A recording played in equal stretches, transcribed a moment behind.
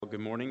Good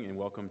morning and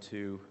welcome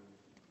to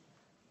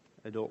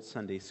Adult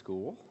Sunday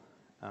School.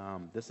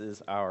 This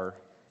is our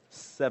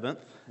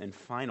seventh and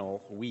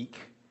final week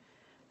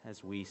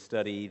as we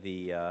study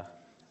the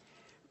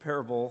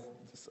parable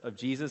of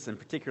Jesus, and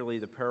particularly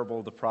the parable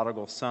of the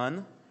prodigal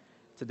son.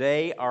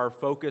 Today, our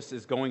focus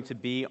is going to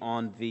be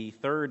on the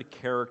third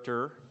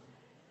character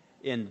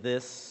in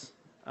this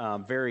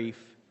very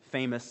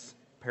famous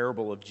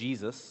parable of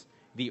Jesus,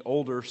 the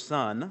older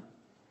son.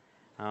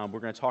 We're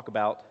going to talk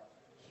about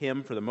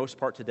him for the most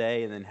part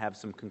today, and then have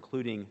some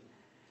concluding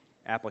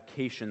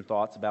application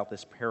thoughts about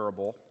this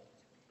parable.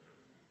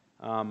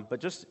 But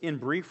just in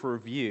brief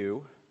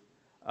review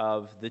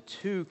of the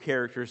two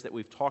characters that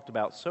we've talked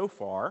about so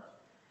far,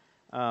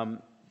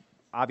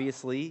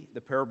 obviously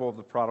the parable of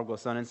the prodigal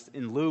son,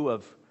 in lieu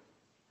of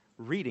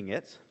reading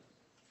it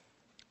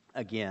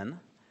again,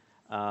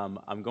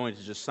 I'm going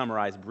to just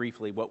summarize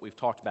briefly what we've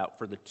talked about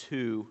for the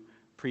two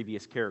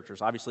previous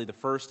characters. Obviously the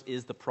first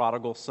is the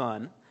prodigal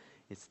son.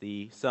 It's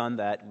the son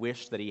that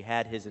wished that he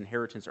had his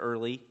inheritance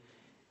early,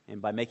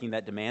 and by making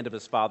that demand of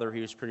his father,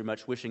 he was pretty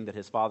much wishing that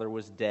his father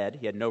was dead.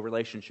 He had no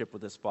relationship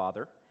with his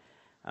father,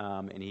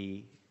 and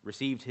he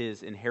received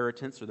his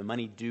inheritance, or the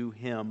money due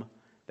him,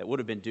 that would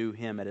have been due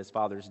him at his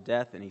father's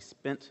death, and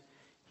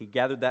he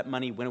gathered that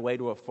money, went away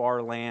to a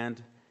far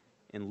land,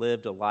 and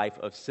lived a life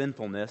of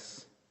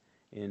sinfulness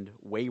and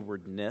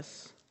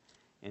waywardness,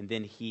 and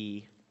then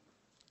he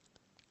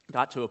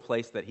got to a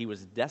place that he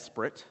was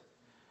desperate,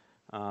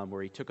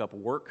 where he took up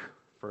work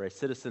for a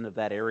citizen of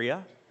that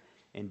area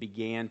and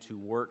began to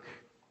work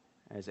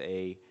as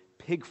a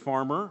pig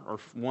farmer, or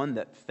one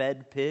that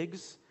fed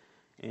pigs.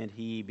 And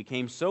he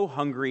became so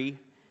hungry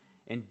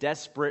and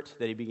desperate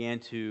that he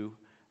began to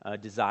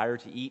desire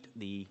to eat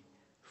the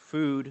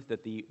food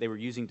that they were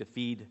using to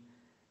feed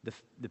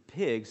the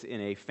pigs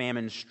in a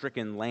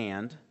famine-stricken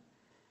land.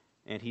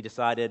 And he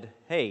decided,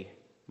 hey,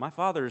 my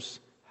father's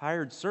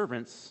hired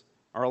servants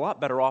are a lot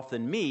better off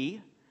than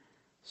me.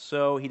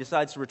 So he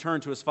decides to return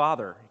to his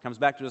father. He comes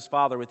back to his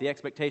father with the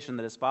expectation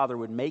that his father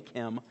would make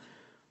him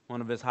one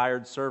of his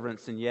hired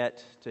servants, and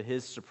yet, to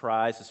his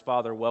surprise, his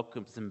father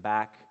welcomes him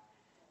back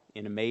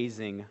in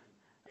amazing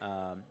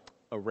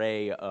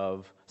array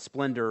of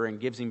splendor and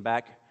gives him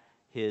back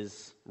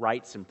his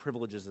rights and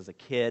privileges as a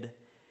kid.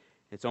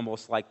 It's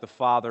almost like the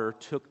father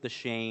took the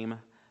shame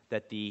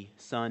that the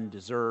son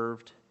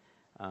deserved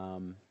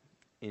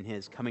in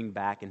his coming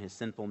back in his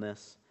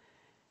sinfulness,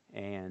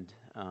 and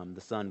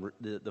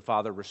the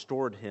father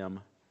restored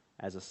him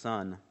as a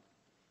son,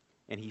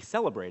 and he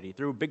celebrated. He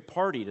threw a big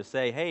party to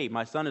say, hey,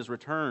 my son has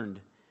returned.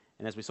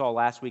 And as we saw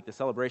last week, the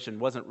celebration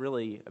wasn't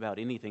really about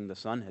anything the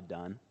son had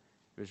done.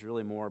 It was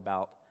really more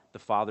about the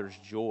father's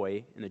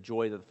joy and the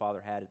joy that the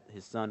father had at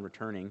his son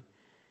returning.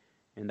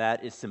 And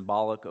that is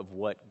symbolic of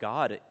what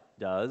God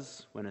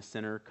does when a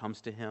sinner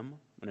comes to him,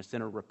 when a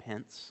sinner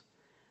repents.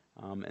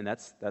 And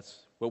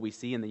that's what we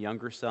see in the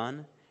younger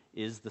son,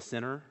 is the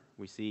sinner.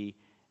 We see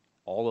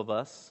all of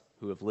us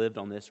who have lived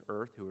on this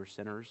earth, who are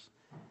sinners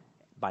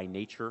by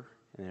nature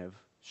and have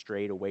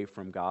strayed away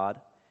from God.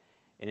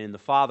 And in the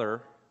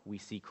Father, we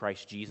see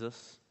Christ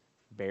Jesus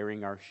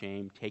bearing our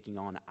shame, taking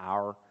on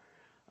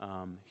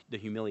the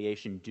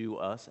humiliation due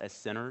us as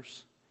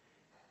sinners.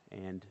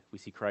 And we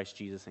see Christ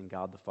Jesus and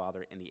God the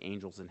Father and the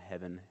angels in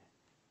heaven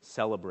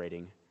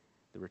celebrating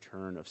the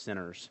return of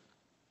sinners.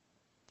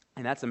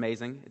 And that's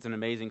amazing. It's an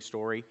amazing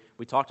story.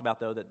 We talked about,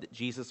 though, that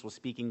Jesus was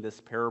speaking this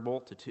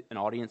parable to an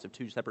audience of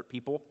two separate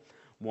people.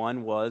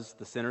 One was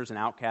the sinners and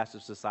outcasts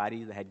of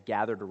society that had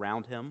gathered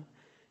around him,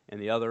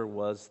 and the other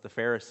was the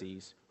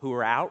Pharisees, who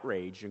were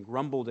outraged and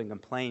grumbled and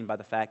complained by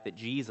the fact that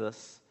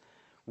Jesus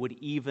would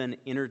even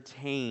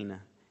entertain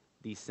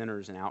these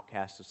sinners and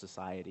outcasts of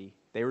society.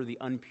 They were the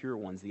impure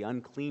ones, the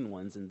unclean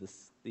ones, and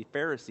the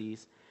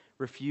Pharisees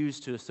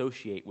refused to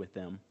associate with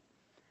them.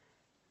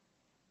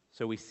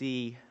 So we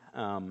see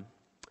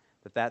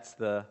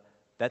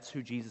that's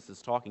who Jesus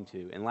is talking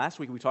to. And last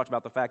week we talked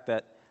about the fact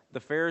that the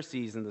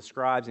Pharisees and the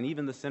scribes and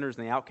even the sinners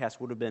and the outcasts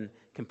would have been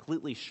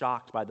completely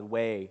shocked by the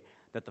way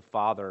that the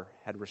Father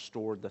had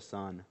restored the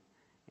Son.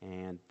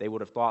 And they would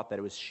have thought that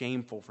it was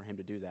shameful for him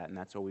to do that. And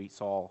that's why we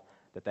saw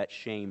that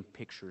shame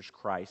pictures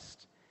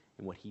Christ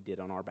and what he did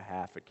on our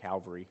behalf at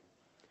Calvary.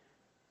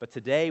 But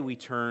today we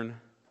turn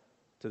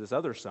to this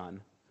other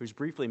son, who's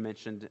briefly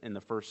mentioned in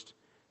the first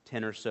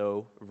 10 or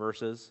so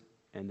verses,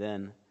 and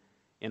then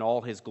in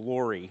all his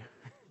glory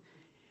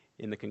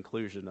in the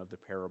conclusion of the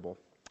parable.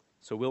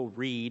 So we'll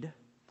read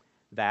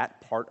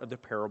that part of the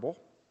parable,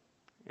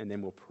 and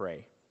then we'll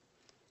pray.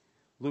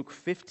 Luke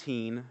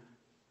 15,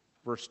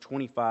 verse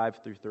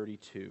 25 through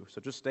 32. So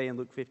just stay in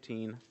Luke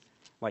 15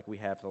 like we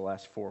have for the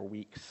last 4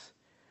 weeks.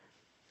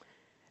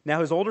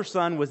 Now his older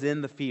son was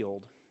in the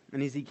field,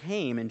 and as he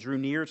came and drew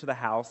near to the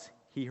house,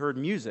 he heard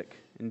music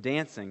and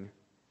dancing.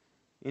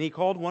 And he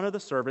called one of the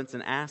servants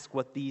and asked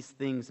what these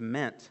things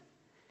meant.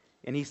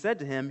 And he said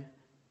to him,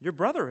 your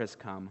brother has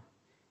come,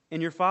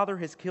 and your father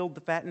has killed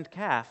the fattened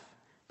calf,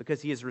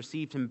 because he has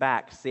received him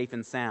back safe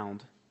and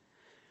sound.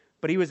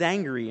 But he was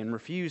angry and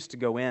refused to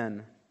go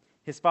in.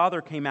 His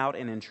father came out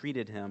and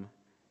entreated him.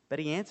 But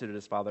he answered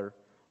his father,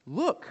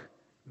 "Look,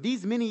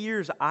 these many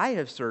years I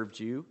have served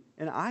you,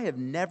 and I have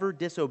never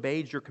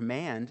disobeyed your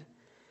command.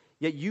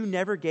 Yet you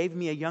never gave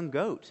me a young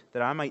goat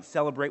that I might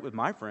celebrate with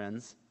my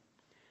friends.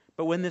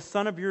 But when this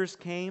son of yours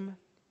came,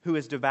 who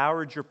has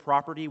devoured your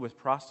property with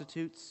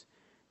prostitutes,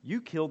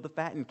 you killed the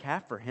fattened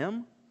calf for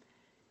him."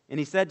 And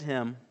he said to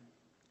him,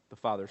 the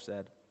father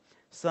said,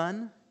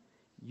 "Son,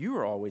 you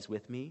are always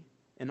with me,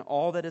 and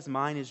all that is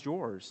mine is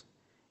yours.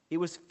 It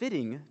was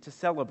fitting to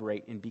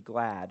celebrate and be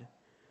glad.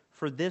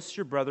 For this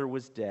your brother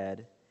was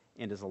dead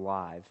and is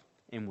alive,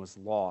 and was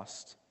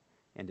lost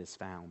and is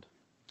found."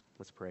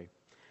 Let's pray.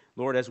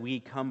 Lord, as we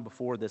come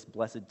before this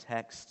blessed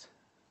text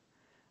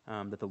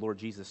that the Lord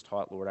Jesus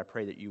taught, Lord, I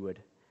pray that you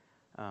would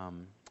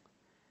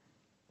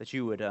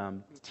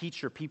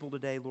teach your people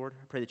today, Lord.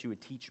 I pray that you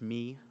would teach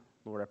me.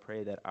 Lord, I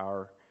pray that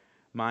our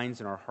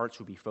minds and our hearts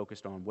would be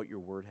focused on what your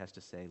word has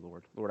to say,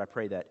 Lord. Lord, I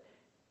pray that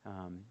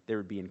there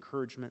would be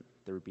encouragement,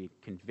 there would be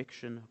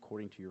conviction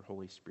according to your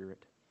Holy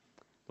Spirit.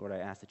 Lord, I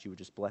ask that you would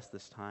just bless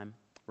this time.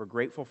 We're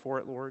grateful for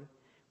it, Lord.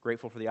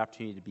 Grateful for the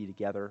opportunity to be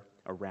together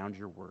around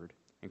your word.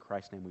 In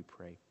Christ's name we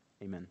pray.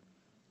 Amen.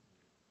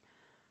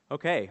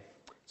 Okay,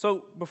 so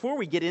before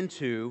we get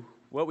into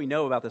what we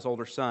know about this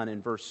older son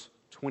in verse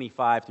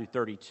 25 through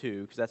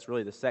 32, because that's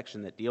really the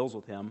section that deals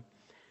with him,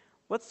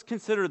 let's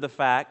consider the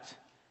fact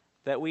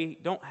that we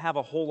don't have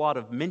a whole lot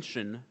of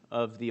mention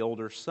of the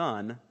older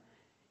son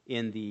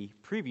in the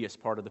previous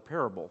part of the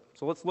parable.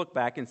 So let's look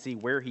back and see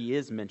where he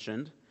is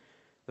mentioned.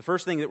 The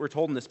first thing that we're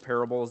told in this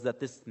parable is that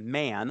this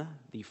man,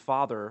 the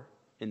father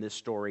in this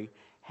story,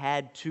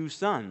 had two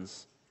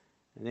sons.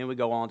 And then we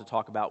go on to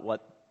talk about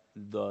what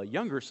the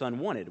younger son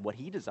wanted, what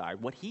he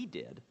desired, what he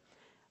did.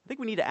 I think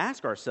we need to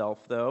ask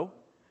ourselves, though,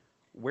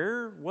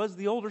 where was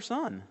the older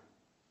son?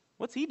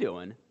 What's he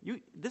doing?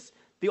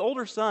 The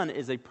older son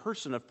is a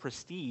person of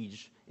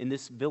prestige in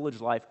this village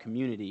life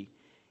community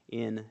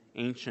in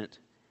ancient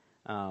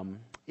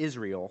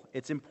Israel.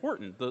 It's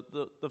important.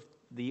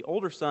 The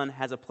older son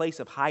has a place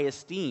of high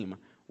esteem.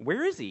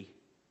 Where is he?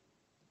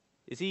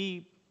 Is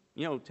he,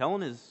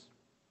 telling his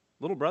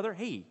little brother,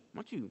 "Hey,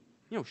 why don't you,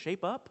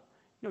 shape up?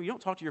 You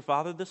don't talk to your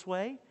father this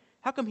way."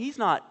 How come he's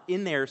not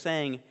in there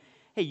saying,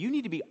 "Hey, you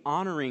need to be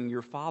honoring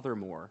your father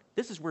more.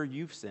 This is where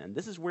you've sinned.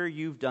 This is where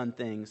you've done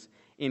things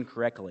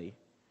incorrectly"?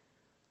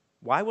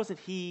 Why wasn't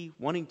he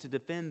wanting to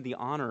defend the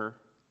honor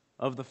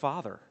of the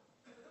father?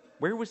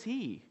 Where was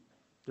he?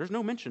 There's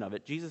no mention of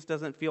it. Jesus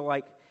doesn't feel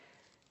like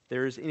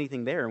there's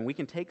anything there, and we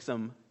can take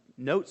some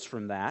notes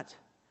from that.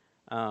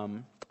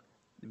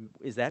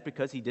 Is that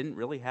because he didn't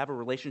really have a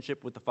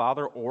relationship with the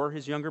father or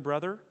his younger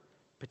brother?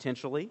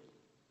 Potentially.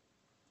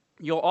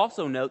 You'll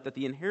also note that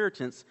the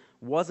inheritance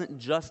wasn't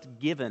just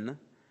given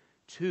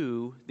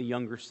to the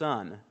younger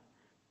son,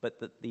 but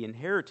that the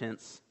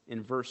inheritance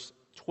in verse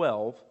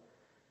 12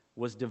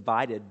 was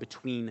divided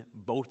between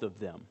both of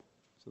them.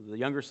 So the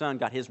younger son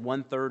got his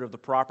 1/3 of the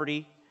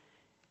property,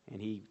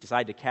 and he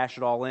decided to cash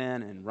it all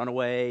in and run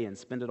away and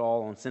spend it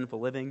all on sinful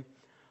living,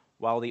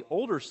 while the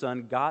older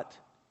son got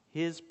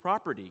his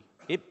property.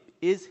 It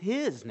is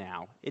his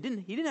now. He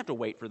didn't have to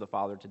wait for the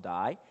father to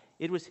die.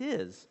 It was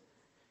his.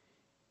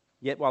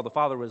 Yet while the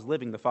father was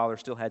living, the father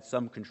still had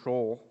some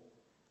control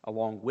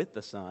along with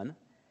the son.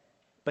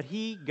 But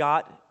he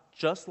got,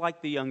 just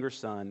like the younger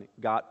son,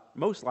 got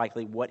most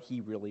likely what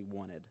he really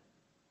wanted.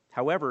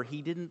 However,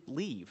 he didn't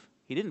leave.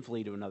 He didn't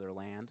flee to another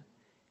land.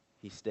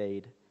 He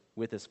stayed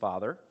with his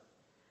father.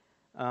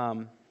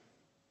 But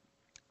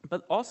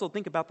also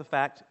think about the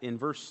fact in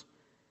verses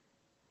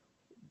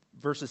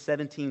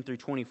 17 through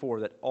 24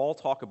 that all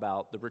talk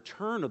about the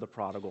return of the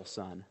prodigal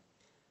son.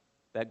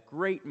 That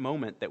great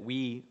moment that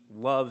we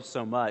love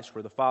so much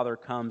where the father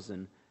comes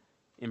and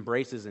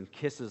embraces and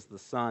kisses the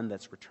son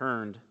that's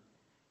returned.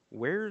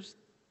 Where's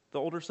the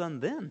older son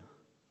then?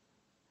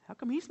 How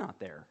come he's not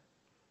there?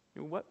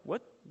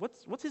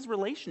 What's his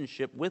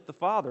relationship with the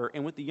father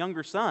and with the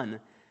younger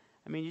son?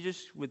 I mean, you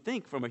just would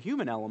think from a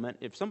human element,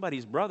 if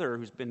somebody's brother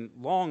who's been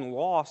long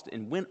lost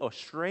and went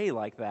astray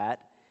like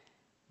that,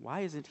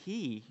 why isn't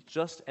he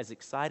just as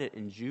excited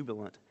and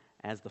jubilant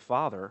as the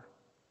father?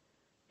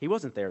 He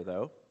wasn't there,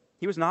 though.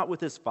 He was not with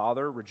his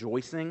father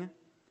rejoicing.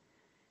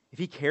 If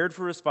he cared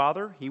for his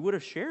father, he would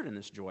have shared in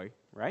this joy,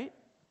 right?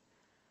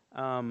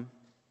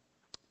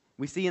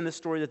 We see in this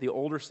story that the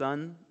older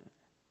son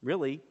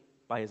really,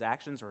 by his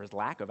actions or his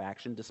lack of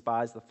action,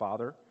 despised the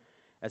father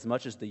as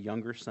much as the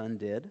younger son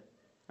did.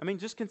 I mean,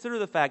 just consider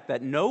the fact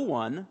that no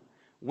one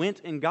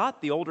went and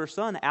got the older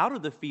son out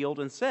of the field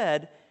and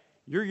said,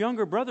 "Your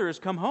younger brother has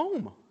come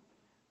home."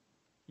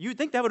 You'd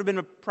think that would have been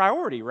a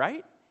priority,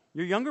 right?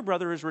 Your younger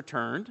brother has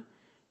returned.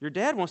 Your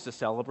dad wants to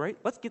celebrate.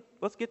 Let's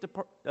get to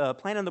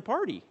planning the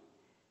party.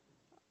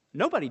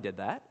 Nobody did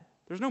that.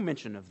 There's no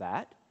mention of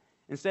that.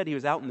 Instead, he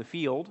was out in the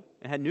field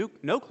and had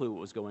no clue what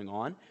was going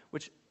on,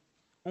 which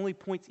only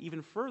points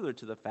even further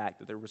to the fact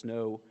that there was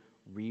no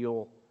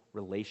real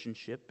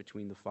relationship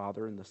between the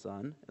father and the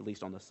son, at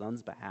least on the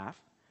son's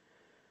behalf.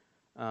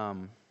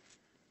 From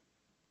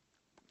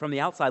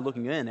the outside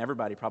looking in,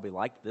 everybody probably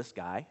liked this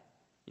guy.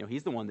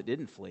 He's the one that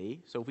didn't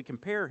flee. So if we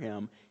compare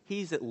him,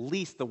 he's at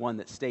least the one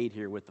that stayed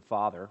here with the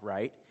father,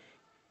 right?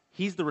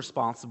 He's the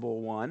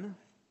responsible one,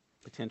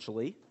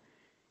 potentially.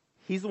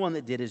 He's the one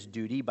that did his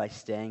duty by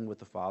staying with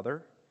the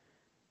father.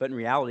 But in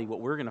reality, what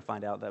we're going to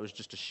find out, that was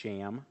just a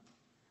sham,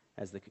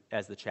 as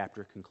the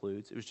chapter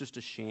concludes. It was just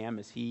a sham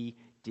as he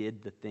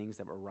did the things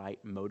that were right,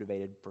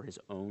 motivated for his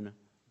own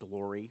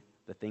glory,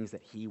 the things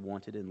that he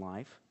wanted in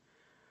life.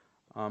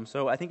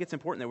 So I think it's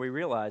important that we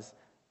realize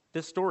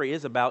this story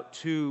is about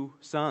two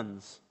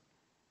sons,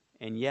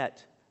 and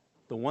yet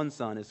the one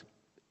son is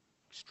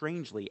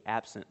strangely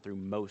absent through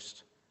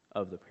most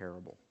of the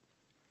parable.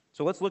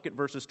 So let's look at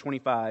verses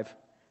 25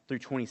 through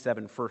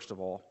 27 first of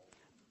all.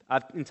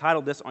 I've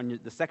entitled this on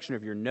the section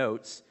of your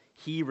notes,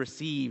 He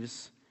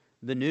Receives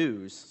the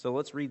News. So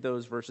let's read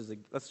those verses.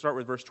 Let's start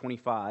with verse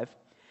 25.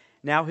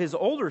 Now his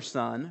older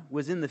son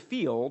was in the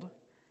field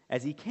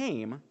as he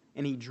came,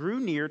 and he drew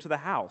near to the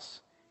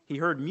house. He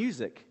heard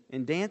music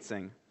and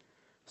dancing.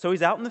 So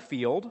he's out in the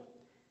field,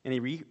 and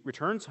he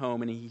returns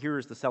home, and he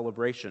hears the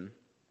celebration.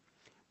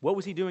 What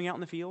was he doing out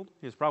in the field?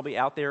 He was probably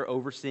out there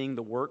overseeing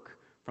the work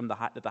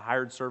that the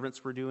hired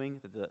servants were doing,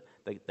 the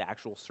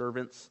actual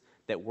servants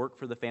that worked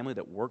for the family,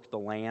 that worked the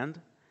land.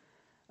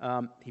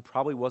 He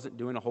probably wasn't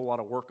doing a whole lot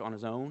of work on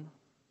his own.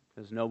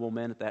 As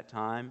noblemen at that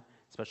time,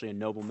 especially a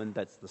nobleman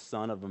that's the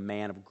son of a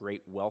man of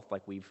great wealth,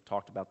 like we've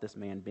talked about this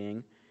man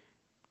being,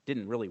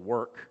 didn't really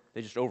work.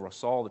 They just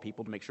oversaw the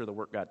people to make sure the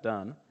work got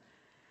done.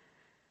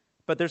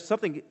 But there's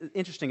something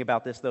interesting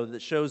about this, though,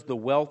 that shows the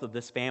wealth of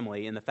this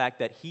family and the fact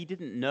that he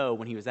didn't know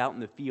when he was out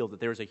in the field that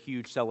there was a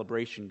huge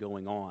celebration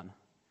going on.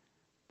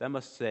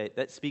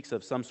 That speaks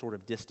of some sort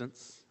of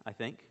distance, I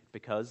think,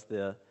 because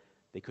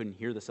they couldn't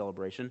hear the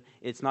celebration.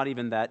 It's not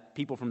even that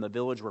people from the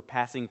village were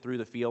passing through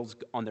the fields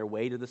on their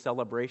way to the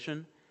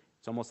celebration.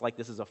 It's almost like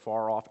this is a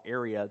far-off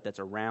area that's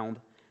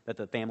around that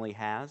the family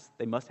has.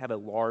 They must have a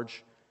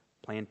large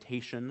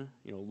plantation,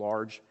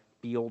 large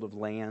field of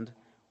land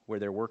where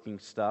they're working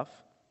stuff.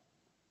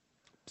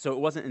 So it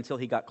wasn't until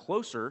he got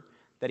closer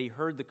that he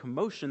heard the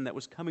commotion that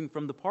was coming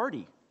from the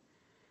party.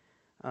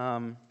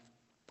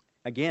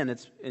 Again,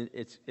 it's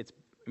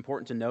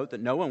important to note that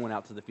no one went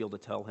out to the field to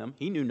tell him.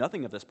 He knew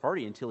nothing of this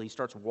party until he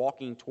starts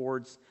walking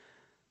towards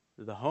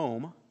the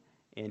home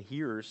and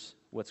hears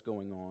what's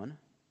going on.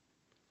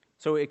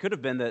 So it could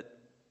have been that,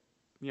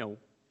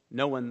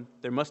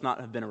 there must not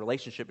have been a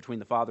relationship between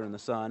the father and the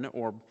son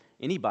or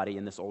anybody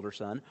in this older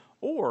son,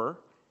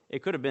 or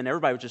it could have been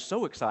everybody was just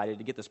so excited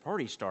to get this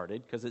party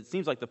started, because it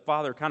seems like the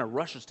father kind of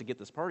rushes to get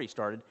this party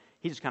started.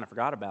 He just kind of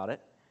forgot about it.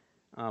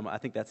 I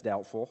think that's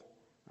doubtful,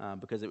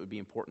 because it would be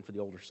important for the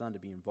older son to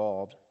be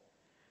involved.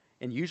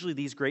 And usually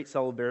these great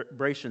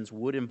celebrations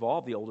would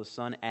involve the oldest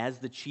son as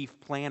the chief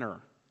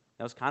planner.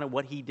 That was kind of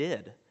what he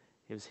did.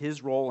 It was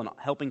his role in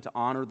helping to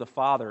honor the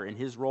father, and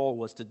his role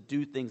was to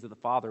do things that the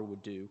father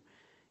would do.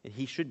 And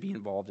he should be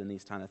involved in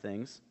these kind of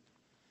things.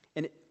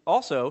 And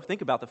also,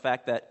 think about the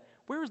fact that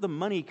where is the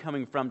money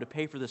coming from to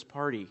pay for this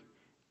party?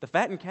 The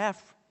fattened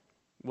calf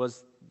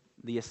was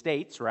the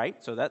estate's,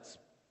 right? So that's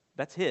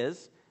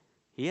his.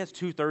 He has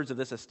 2/3 of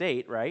this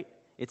estate, right?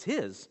 It's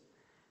his.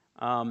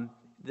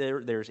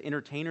 There's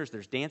entertainers,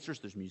 there's dancers,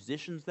 there's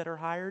musicians that are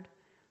hired.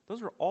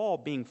 Those are all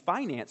being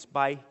financed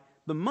by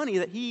the money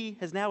that he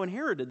has now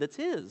inherited that's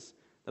his,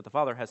 that the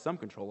father has some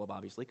control of,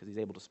 obviously, because he's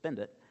able to spend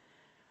it.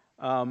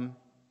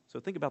 So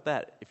think about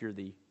that if you're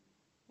the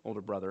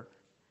older brother.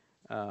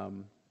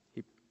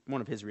 One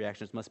of his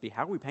reactions must be,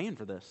 how are we paying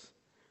for this?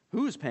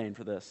 Who's paying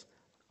for this?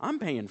 I'm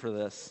paying for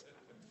this.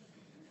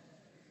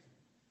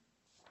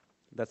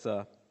 That's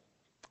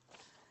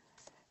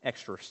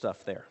extra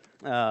stuff there.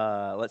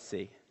 Let's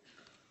see.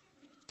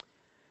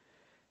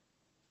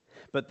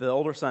 But the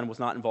older son was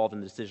not involved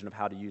in the decision of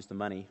how to use the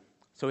money.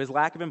 So his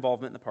lack of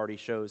involvement in the party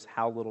shows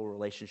how little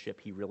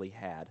relationship he really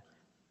had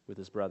with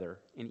his brother.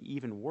 And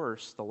even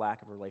worse, the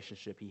lack of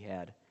relationship he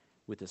had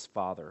with his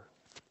father.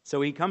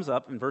 So he comes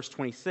up in verse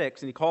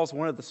 26 and he calls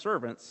one of the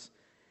servants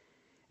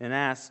and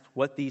asks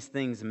what these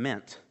things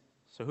meant.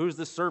 So who's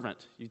this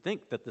servant? You'd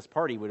think that this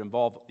party would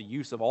involve the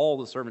use of all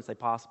the servants they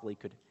possibly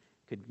could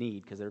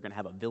need, because they're going to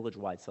have a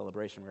village-wide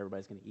celebration where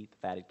everybody's going to eat the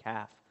fatted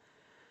calf.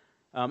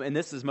 And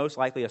this is most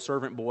likely a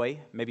servant boy,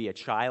 maybe a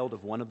child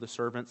of one of the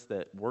servants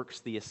that works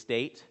the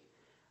estate.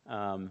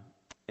 And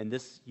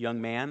this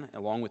young man,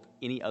 along with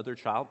any other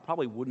child,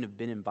 probably wouldn't have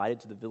been invited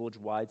to the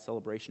village-wide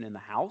celebration in the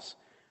house,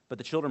 but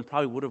the children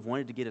probably would have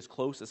wanted to get as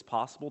close as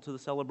possible to the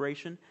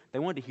celebration. They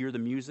wanted to hear the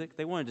music.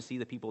 They wanted to see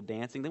the people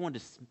dancing. They wanted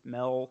to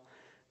smell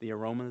the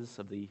aromas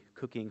of the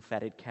cooking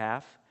fatted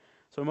calf.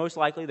 So most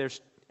likely,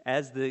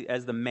 as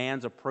the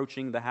man's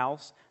approaching the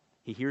house,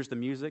 he hears the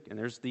music, and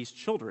there's these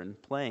children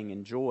playing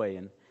in joy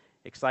and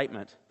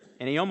excitement.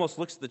 And he almost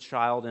looks at the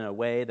child in a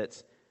way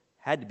that's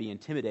had to be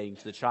intimidating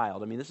to the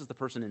child. I mean, this is the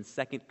person in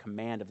second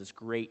command of this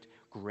great,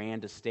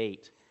 grand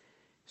estate.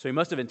 So he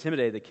must have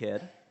intimidated the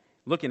kid,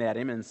 looking at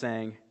him and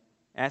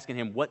asking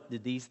him, what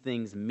did these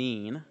things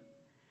mean?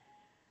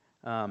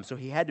 So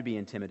he had to be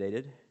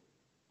intimidated.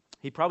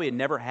 He probably had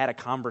never had a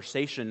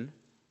conversation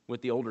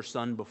with the older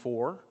son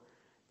before.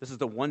 This is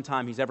the one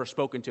time he's ever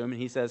spoken to him,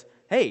 and he says,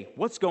 hey,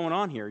 what's going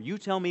on here? You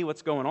tell me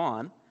what's going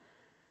on.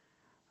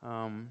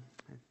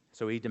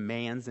 So he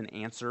demands an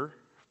answer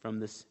from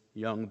this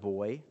young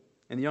boy.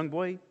 And the young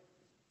boy,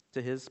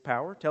 to his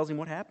power, tells him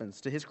what happens.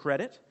 To his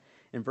credit,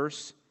 in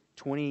verse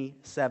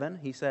 27,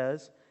 he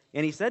says,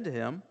 and he said to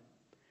him,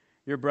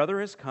 your brother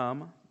has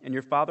come, and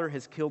your father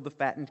has killed the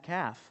fattened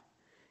calf,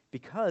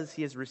 because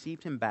he has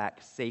received him back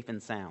safe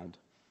and sound.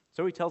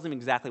 So he tells him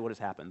exactly what has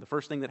happened. The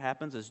first thing that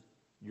happens is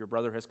your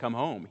brother has come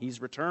home.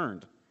 He's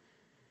returned.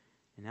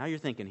 And now you're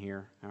thinking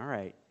here, all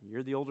right,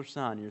 you're the older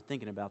son. You're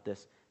thinking about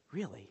this.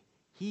 Really?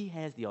 He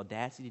has the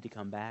audacity to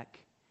come back?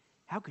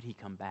 How could he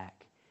come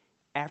back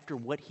after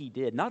what he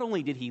did? Not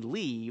only did he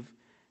leave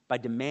by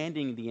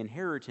demanding the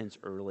inheritance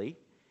early,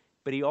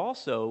 but he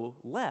also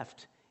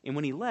left. And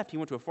when he left, he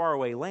went to a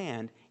faraway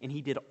land, and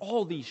he did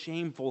all these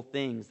shameful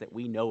things that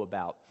we know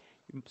about.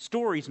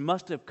 Stories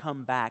must have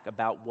come back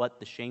about what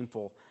the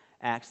shameful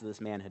acts that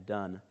this man had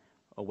done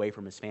away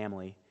from his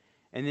family.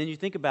 And then you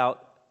think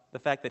about the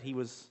fact that he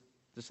was,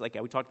 just like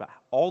we talked about,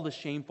 all the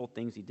shameful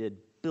things he did,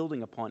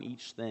 building upon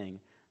each thing,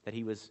 that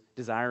he was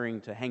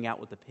desiring to hang out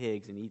with the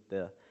pigs and eat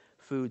the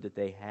food that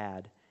they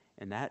had,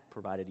 and that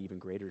provided even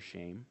greater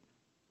shame.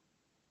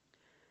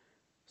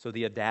 So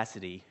the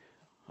audacity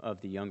of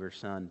the younger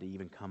son to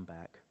even come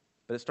back.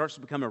 But it starts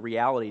to become a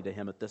reality to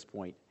him at this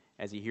point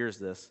as he hears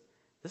this.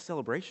 This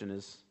celebration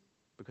is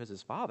because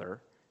his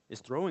father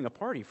is throwing a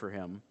party for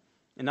him.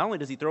 And not only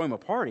does he throw him a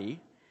party,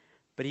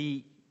 but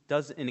he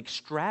does an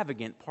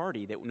extravagant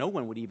party that no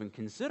one would even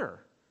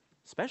consider,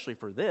 especially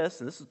for this.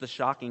 And this is the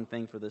shocking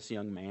thing for this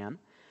young man.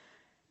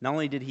 Not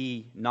only did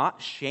he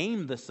not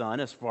shame the son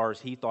as far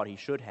as he thought he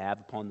should have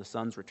upon the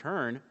son's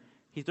return,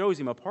 he throws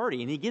him a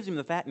party and he gives him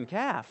the fattened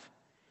calf,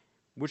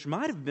 which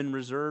might have been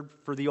reserved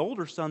for the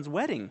older son's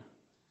wedding.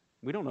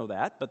 We don't know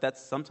that, but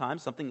that's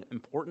sometimes something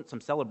important,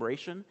 some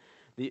celebration.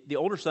 The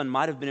older son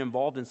might have been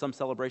involved in some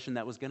celebration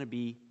that was going to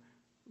be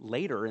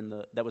later,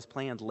 that was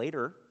planned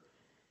later.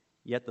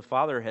 Yet the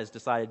father has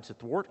decided to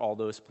thwart all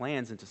those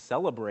plans and to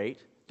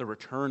celebrate the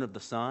return of the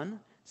son,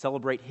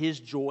 celebrate his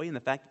joy in the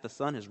fact that the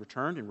son has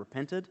returned and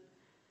repented.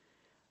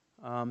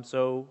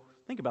 So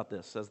think about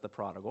this as the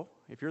prodigal.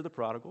 If you're the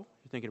prodigal,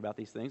 you're thinking about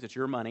these things. It's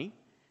your money.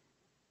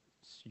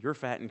 It's your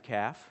fattened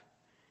calf.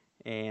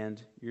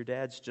 And your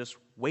dad's just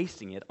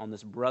wasting it on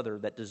this brother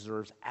that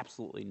deserves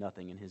absolutely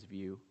nothing in his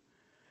view.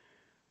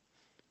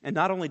 And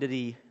not only did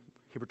he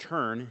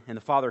return and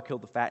the father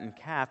killed the fattened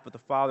calf, but the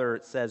father,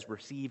 it says,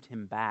 received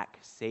him back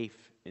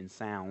safe and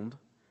sound.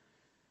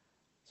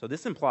 So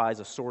this implies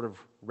a sort of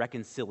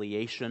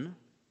reconciliation.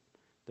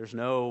 There's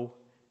no,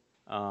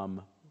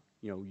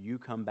 you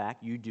come back,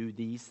 you do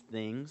these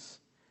things,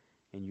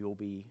 and you'll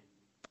be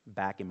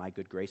back in my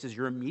good graces.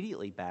 You're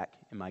immediately back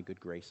in my good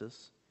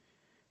graces.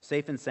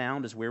 Safe and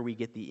sound is where we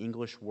get the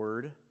English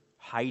word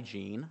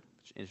hygiene,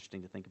 which is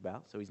interesting to think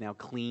about. So he's now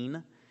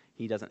clean.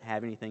 He doesn't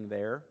have anything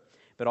there.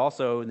 But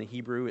also in the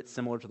Hebrew, it's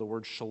similar to the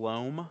word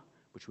shalom,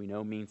 which we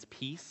know means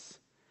peace.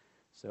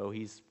 So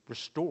he's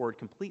restored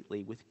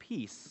completely with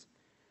peace,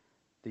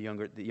 the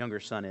younger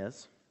son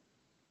is.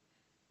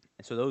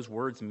 And so those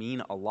words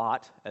mean a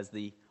lot as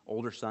the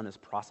older son is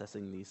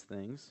processing these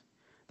things.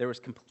 There was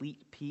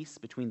complete peace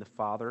between the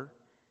father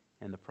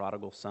and the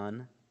prodigal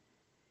son.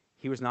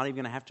 He was not even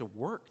going to have to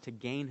work to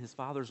gain his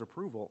father's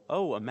approval.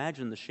 Oh,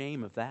 imagine the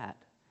shame of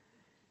that.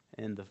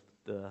 And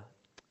the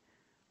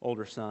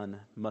older son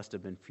must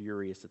have been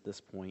furious at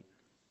this point.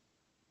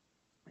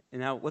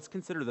 And now let's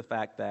consider the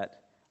fact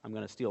that I'm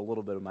going to steal a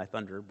little bit of my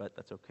thunder, but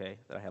that's okay,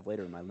 that I have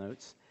later in my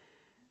notes.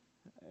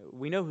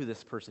 We know who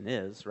this person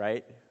is,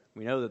 right?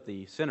 We know that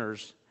the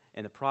sinners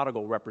and the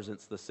prodigal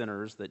represents the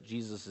sinners that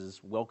Jesus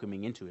is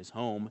welcoming into his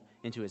home,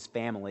 into his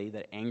family,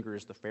 that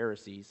angers the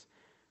Pharisees.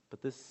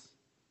 But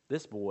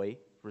this boy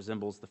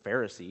resembles the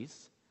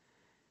Pharisees,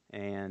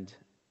 and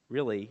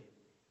really,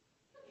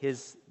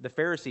 the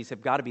Pharisees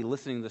have got to be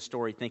listening to the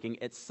story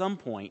thinking, at some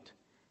point,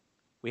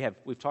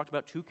 we've talked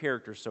about two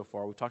characters so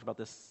far. We've talked about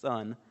this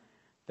son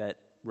that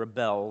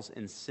rebels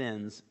and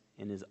sins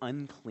and is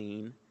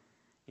unclean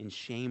and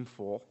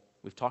shameful.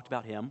 We've talked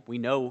about him. We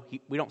know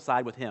we don't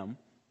side with him.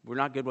 We're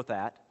not good with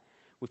that.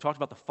 We've talked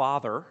about the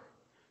father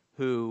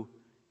who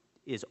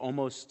is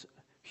almost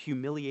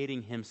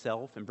humiliating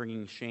himself and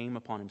bringing shame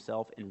upon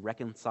himself and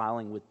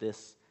reconciling with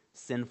this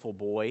sinful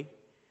boy.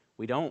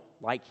 We don't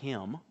like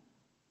him.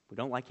 We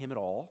don't like him at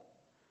all.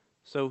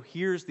 So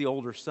here's the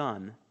older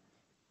son.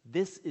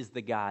 This is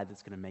the guy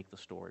that's going to make the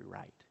story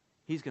right.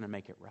 He's going to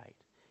make it right.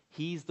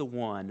 He's the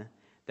one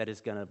that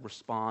is going to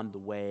respond the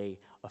way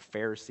a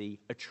Pharisee,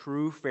 a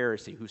true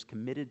Pharisee who's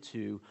committed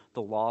to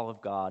the law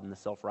of God and the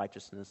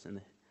self-righteousness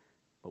and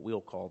what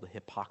we'll call the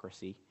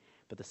hypocrisy,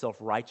 but the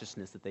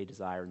self-righteousness that they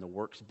desire and the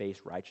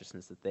works-based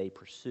righteousness that they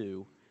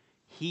pursue.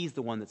 He's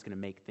the one that's going to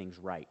make things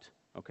right.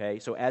 Okay?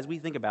 So as we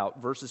think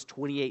about verses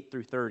 28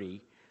 through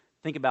 30,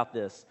 think about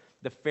this.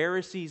 The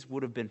Pharisees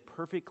would have been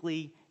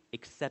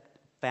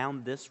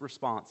found this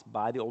response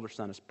by the older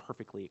son as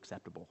perfectly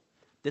acceptable.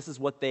 This is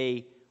what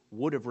they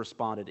would have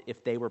responded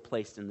if they were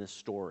placed in this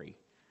story.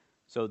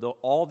 So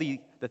all the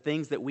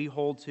things that we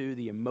hold to,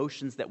 the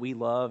emotions that we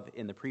love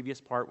in the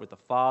previous part with the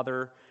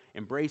Father,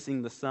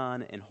 embracing the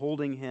Son and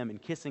holding him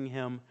and kissing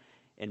him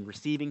and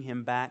receiving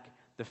him back,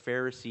 the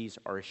Pharisees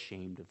are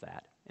ashamed of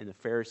that. And the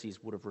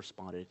Pharisees would have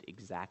responded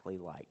exactly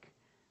like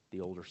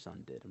the older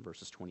son did in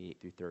verses 28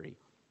 through 30.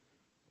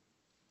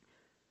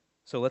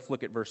 So let's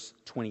look at verse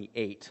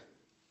 28.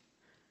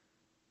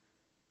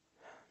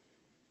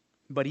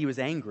 But he was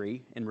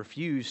angry and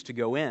refused to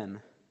go in.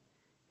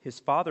 His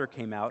father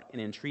came out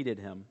and entreated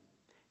him.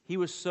 He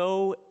was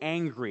so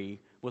angry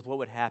with what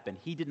would happen.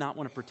 He did not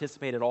want to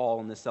participate at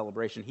all in this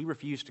celebration. He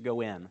refused to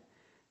go in.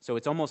 So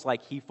it's almost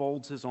like he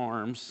folds his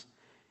arms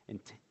and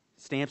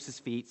stamps his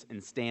feet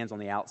and stands on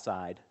the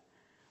outside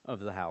of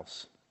the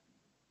house.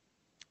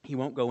 He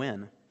won't go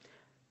in.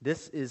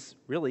 This is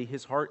really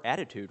his heart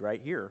attitude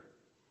right here.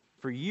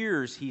 For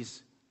years,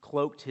 he's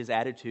cloaked his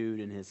attitude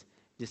and his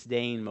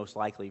disdain, most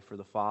likely, for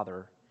the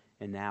Father.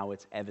 And now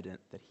it's evident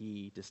that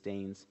he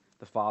disdains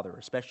the Father,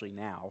 especially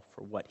now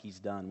for what he's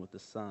done with the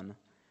Son.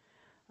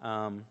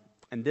 And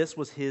this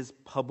was his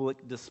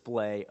public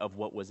display of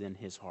what was in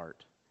his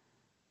heart.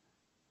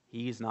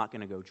 He's not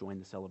going to go join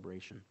the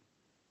celebration.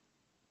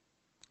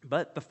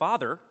 But the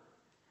Father,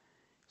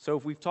 so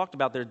if we've talked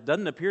about there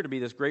doesn't appear to be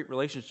this great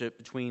relationship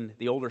between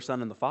the older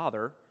son and the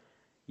Father,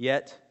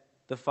 yet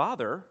the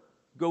Father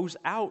goes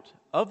out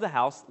of the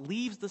house,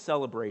 leaves the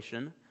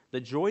celebration, the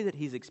joy that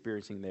he's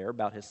experiencing there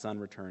about his son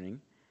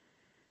returning,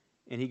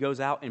 and he goes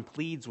out and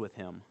pleads with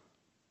him.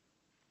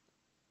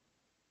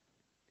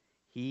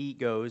 He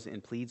goes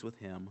and pleads with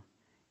him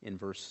in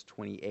verse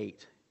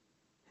 28.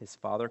 His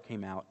father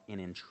came out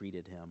and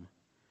entreated him.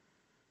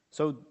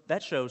 So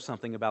that shows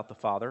something about the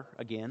Father.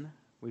 Again,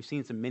 we've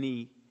seen some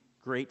many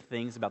great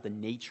things about the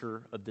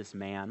nature of this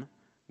man.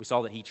 We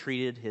saw that he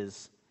treated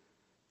his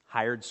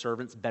hired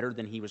servants better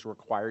than he was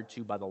required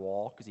to by the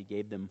law because he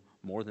gave them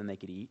more than they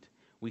could eat.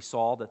 We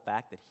saw the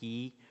fact that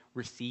he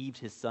received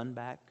his son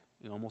back.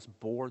 He almost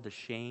bore the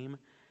shame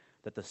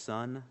that the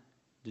son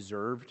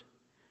deserved.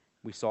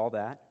 We saw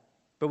that.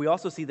 But we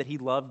also see that he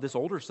loved this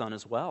older son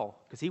as well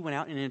because he went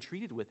out and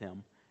entreated with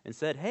him and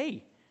said,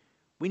 hey,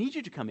 we need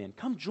you to come in.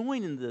 Come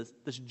join in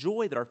this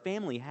joy that our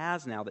family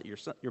has now that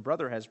your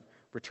brother has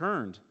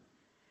returned.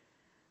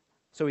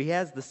 So he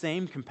has the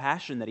same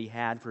compassion that he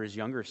had for his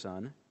younger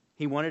son.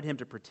 He wanted him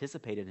to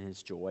participate in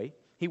his joy.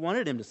 He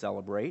wanted him to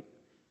celebrate.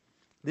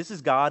 This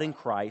is God in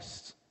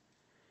Christ.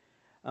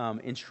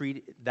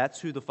 That's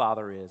who the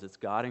Father is. It's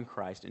God in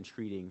Christ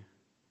entreating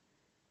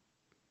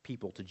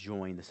people to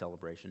join the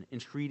celebration,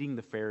 entreating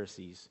the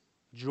Pharisees.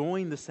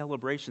 Join the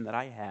celebration that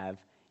I have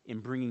in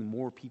bringing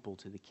more people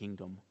to the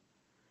kingdom.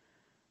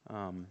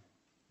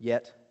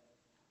 Yet,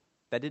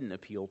 that didn't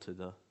appeal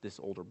to this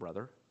older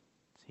brother.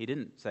 He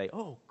didn't say,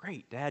 oh,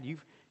 great, Dad,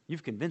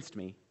 you've convinced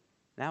me.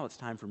 Now it's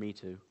time for me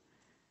to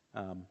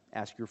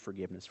ask your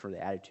forgiveness for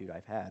the attitude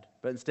I've had.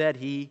 But instead,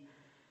 he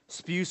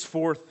spews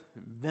forth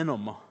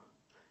venom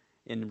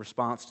in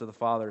response to the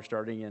father,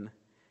 starting in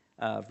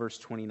verse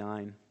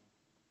 29.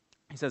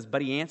 He says,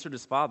 but he answered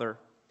his father,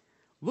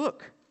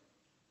 look,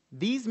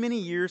 these many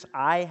years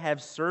I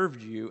have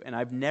served you, and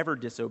I've never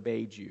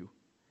disobeyed you.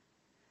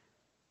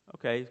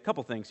 Okay, a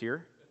couple things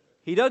here.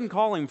 He doesn't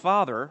call him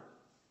father.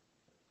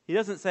 He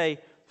doesn't say,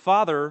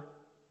 Father,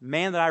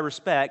 man that I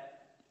respect,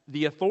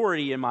 the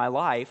authority in my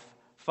life,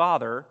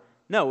 Father.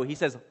 No, he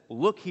says,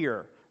 look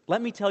here.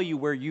 Let me tell you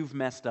where you've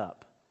messed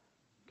up.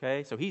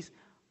 Okay, so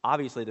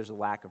obviously there's a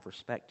lack of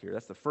respect here.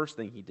 That's the first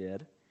thing he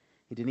did.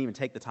 He didn't even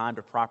take the time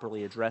to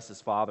properly address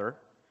his father.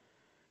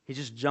 He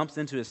just jumps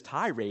into his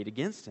tirade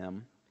against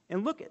him.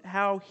 And look at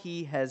how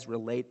he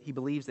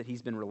believes that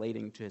he's been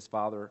relating to his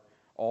father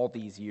all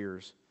these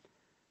years.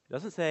 It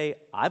doesn't say,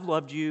 I've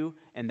loved you,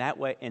 and that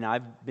way, and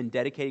I've been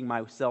dedicating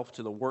myself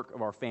to the work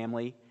of our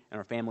family and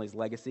our family's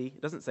legacy.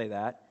 It doesn't say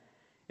that.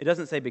 It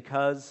doesn't say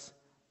because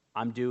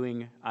I'm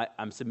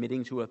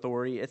submitting to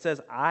authority. It says,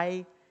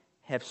 I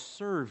have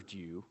served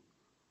you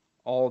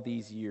all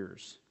these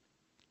years.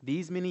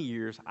 These many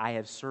years I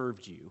have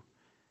served you.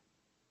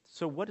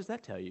 So what does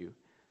that tell you?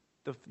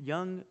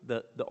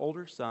 The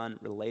older son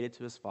related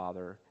to his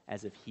father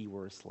as if he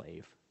were a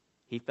slave.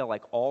 He felt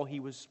like all he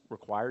was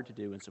required to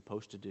do and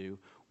supposed to do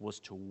was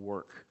to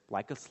work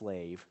like a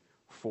slave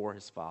for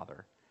his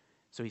father.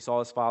 So he saw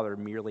his father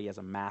merely as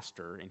a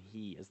master and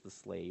he as the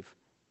slave.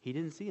 He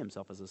didn't see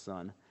himself as a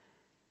son,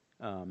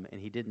 and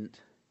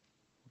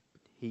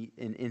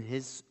in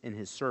his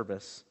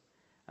service,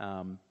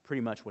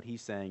 pretty much what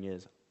he's saying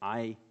is,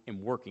 I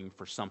am working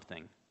for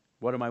something.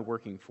 What am I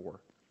working for?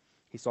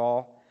 He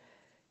saw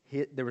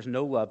there was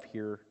no love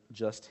here,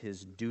 just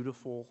his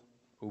dutiful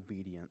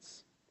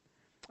obedience.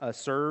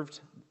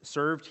 Served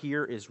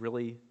here is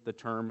really the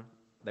term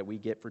that we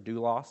get for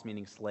doulos,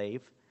 meaning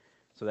slave.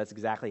 So that's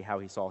exactly how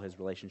he saw his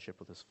relationship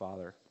with his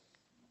father.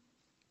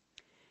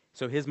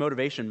 So his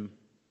motivation,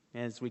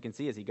 as we can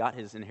see, as he got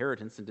his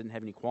inheritance and didn't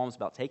have any qualms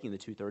about taking the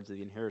 2/3 of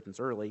the inheritance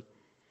early,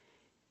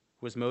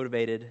 was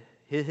motivated.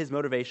 His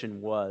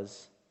motivation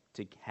was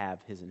to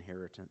have his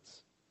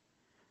inheritance.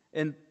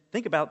 And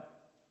think about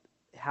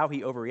how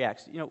he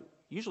overreacts.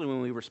 usually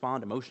when we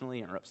respond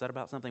emotionally and are upset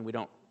about something, we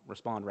don't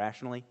respond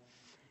rationally.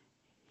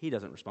 He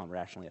doesn't respond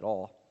rationally at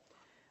all.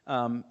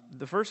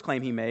 The first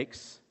claim he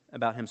makes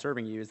about him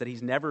serving you is that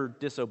he's never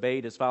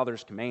disobeyed his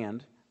father's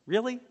command.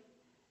 Really?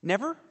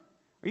 Never?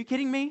 Are you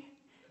kidding me?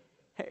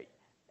 Hey,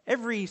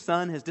 every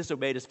son has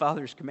disobeyed his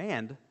father's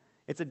command.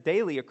 It's a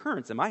daily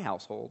occurrence in my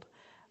household.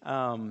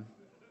 But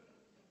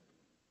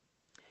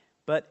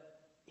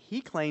he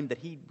claimed that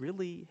he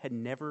really had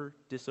never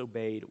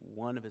disobeyed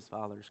one of his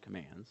father's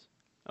commands.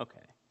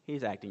 Okay,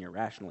 he's acting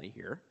irrationally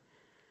here.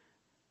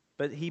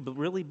 But he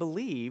really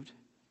believed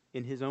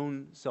in his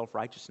own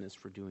self-righteousness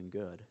for doing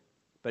good.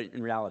 But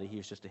in reality, he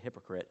was just a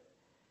hypocrite.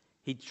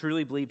 He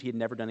truly believed he had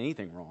never done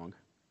anything wrong.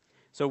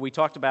 So we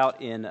talked about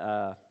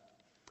if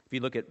you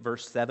look at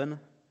verse 7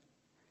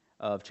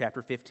 of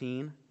chapter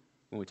 15,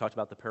 when we talked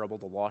about the parable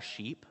of the lost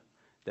sheep,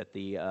 that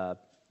the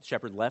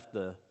shepherd left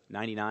the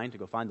 99 to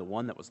go find the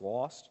one that was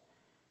lost.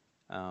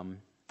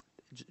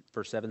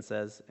 Verse 7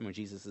 says, and when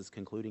Jesus is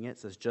concluding it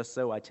says, "Just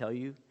so I tell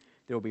you,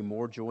 there will be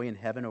more joy in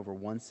heaven over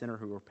one sinner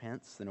who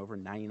repents than over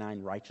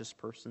 99 righteous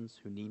persons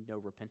who need no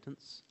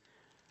repentance."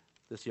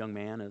 This young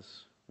man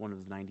is one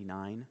of the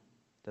 99,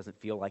 doesn't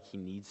feel like he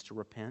needs to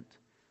repent.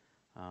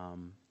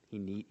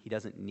 He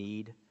doesn't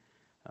need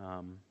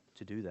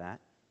to do that.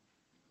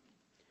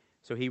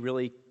 So he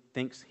really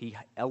thinks he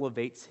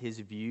elevates his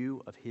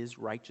view of his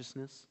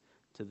righteousness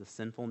to the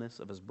sinfulness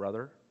of his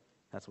brother.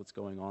 That's what's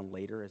going on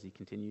later as he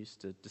continues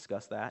to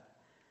discuss that.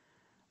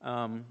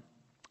 And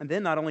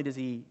then not only does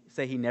he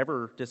say he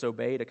never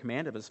disobeyed a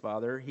command of his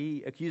father,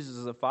 he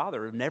accuses the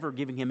father of never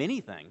giving him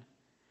anything.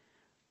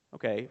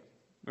 Okay,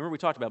 remember we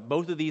talked about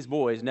both of these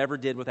boys never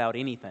did without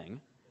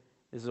anything.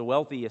 This is a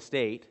wealthy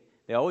estate.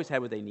 They always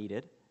had what they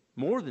needed,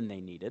 more than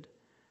they needed.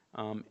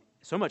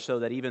 So much so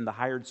that even the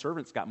hired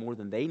servants got more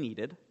than they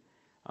needed.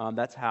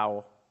 That's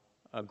how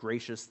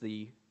gracious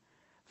the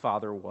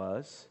father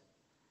was.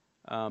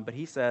 But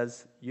he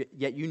says,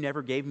 "Yet you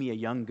never gave me a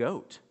young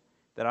goat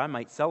that I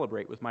might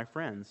celebrate with my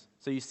friends."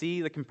 So you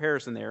see the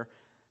comparison there.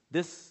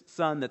 This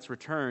son that's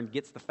returned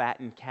gets the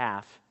fattened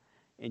calf,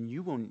 and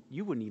you wouldn't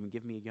even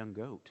give me a young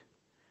goat.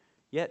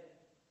 Yet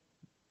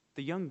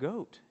the young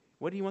goat,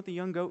 what do you want the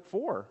young goat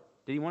for?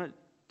 Did he want it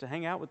to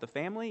hang out with the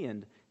family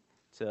and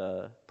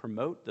to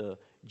promote the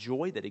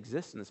joy that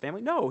exists in his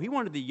family? No, he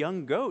wanted the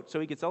young goat so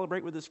he could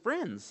celebrate with his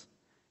friends.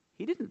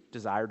 He didn't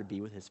desire to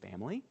be with his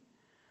family.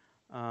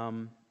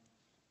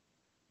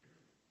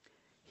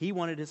 He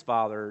wanted his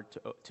father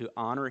to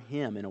honor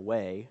him in a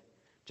way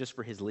just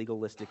for his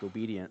legalistic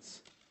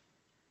obedience.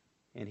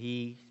 And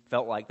he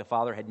felt like the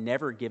father had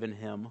never given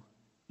him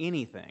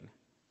anything,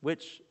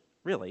 which,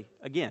 really,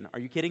 again, are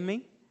you kidding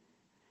me?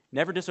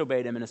 Never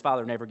disobeyed him, and his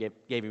father never gave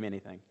him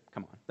anything.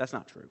 Come on, that's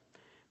not true.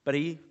 But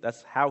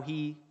that's how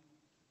he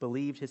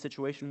believed his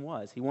situation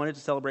was. He wanted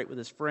to celebrate with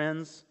his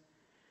friends,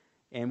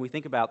 and we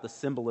think about the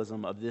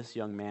symbolism of this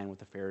young man with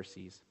the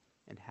Pharisees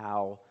and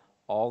how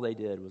all they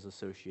did was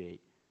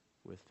associate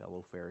with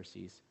fellow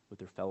Pharisees, with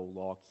their fellow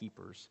law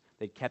keepers.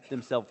 They kept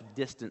themselves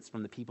distant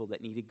from the people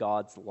that needed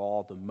God's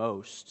law the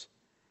most,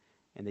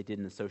 and they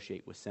didn't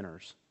associate with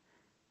sinners.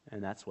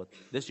 And that's what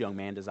this young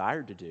man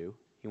desired to do.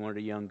 He wanted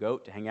a young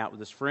goat to hang out with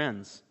his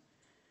friends.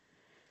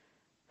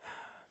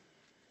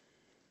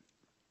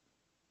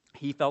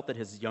 He felt that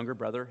his younger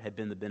brother had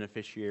been the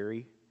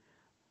beneficiary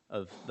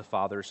of the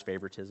father's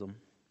favoritism,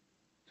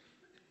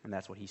 and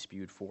that's what he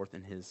spewed forth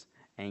in his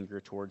anger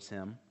towards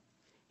him.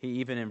 He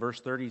even in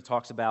verse 30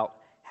 talks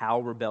about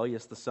how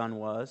rebellious the son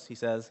was. He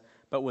says,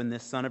 "But when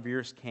this son of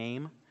yours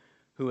came,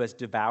 who has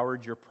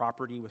devoured your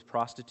property with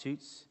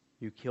prostitutes,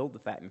 you killed the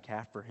fattened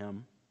calf for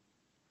him."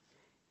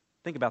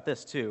 Think about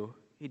this too.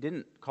 He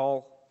didn't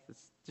call,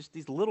 just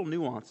these little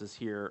nuances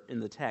here in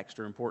the text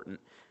are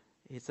important.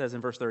 It says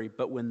in verse 30,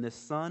 "But when this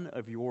son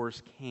of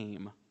yours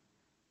came,"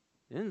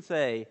 it didn't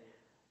say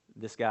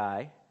this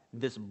guy,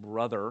 this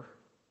brother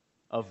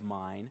of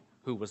mine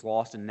who was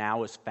lost and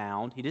now is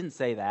found. He didn't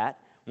say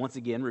that. Once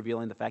again,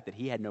 revealing the fact that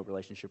he had no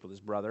relationship with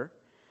his brother.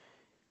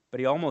 But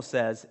he almost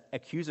says,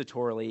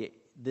 accusatorily,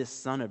 this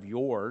son of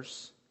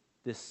yours,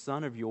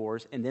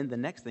 and then the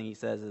next thing he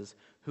says is,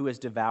 who has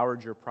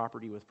devoured your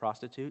property with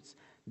prostitutes?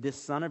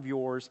 This son of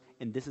yours,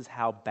 and this is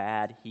how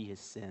bad he has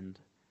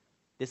sinned.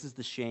 This is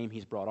the shame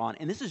he's brought on.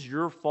 And this is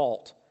your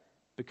fault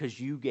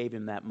because you gave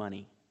him that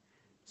money.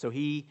 So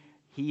he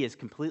is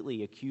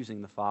completely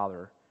accusing the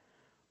father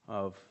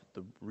of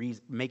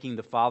making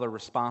the father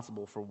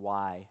responsible for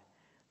why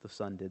the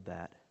son did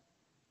that.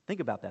 Think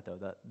about that,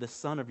 though. The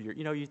son of your,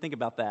 you think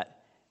about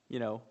that.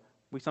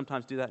 We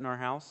sometimes do that in our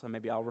house. So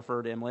maybe I'll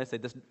refer to Emily and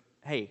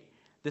say,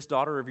 this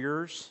daughter of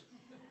yours,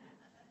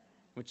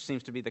 which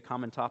seems to be the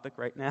common topic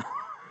right now,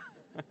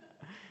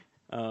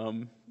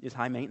 is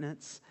high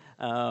maintenance,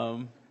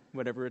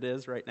 whatever it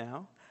is right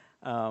now.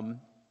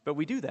 But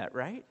we do that,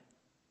 right?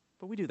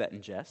 But we do that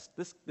in jest.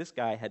 This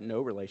guy had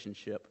no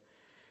relationship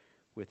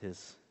with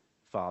his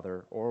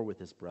father or with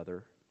his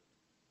brother.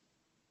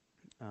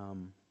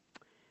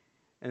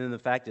 And then the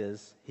fact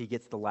is, he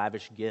gets the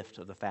lavish gift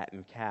of the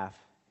fattened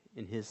calf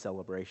in his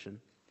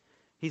celebration.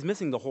 He's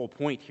missing the whole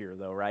point here,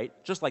 though, right?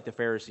 Just like the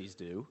Pharisees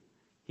do.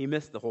 He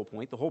missed the whole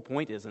point. The whole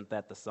point isn't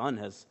that the son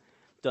has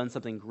done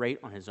something great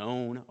on his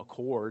own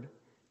accord,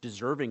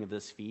 deserving of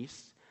this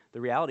feast.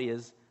 The reality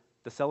is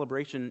the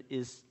celebration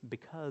is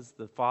because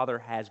the father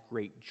has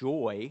great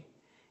joy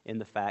in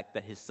the fact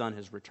that his son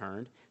has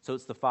returned. So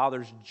it's the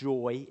father's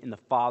joy in the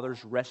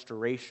father's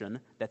restoration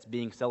that's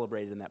being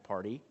celebrated in that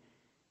party.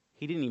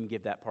 He didn't even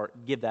give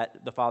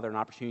the father an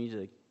opportunity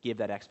to give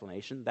that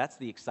explanation. That's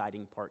the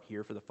exciting part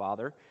here for the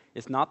father.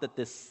 It's not that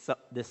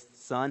this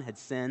son had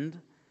sinned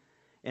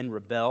and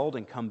rebelled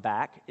and come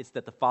back. It's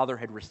that the father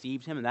had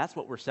received him, and that's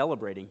what we're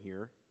celebrating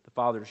here, the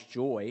father's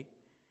joy.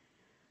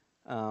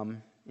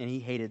 And he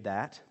hated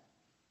that.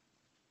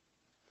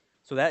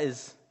 So that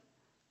is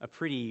a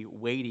pretty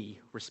weighty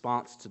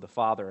response to the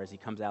father as he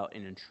comes out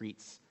and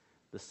entreats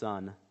the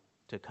son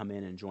to come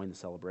in and join the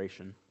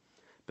celebration.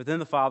 But then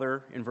the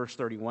father, in verse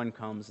 31,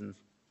 comes and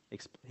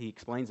he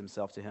explains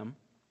himself to him.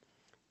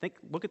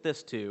 Look at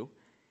this too.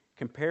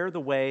 Compare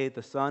the way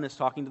the son is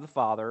talking to the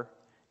father,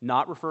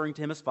 not referring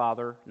to him as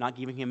father, not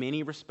giving him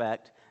any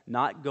respect,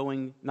 not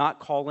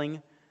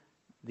calling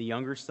the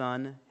younger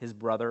son his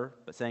brother,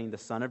 but saying the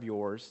son of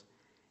yours.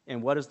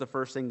 And what is the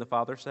first thing the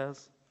father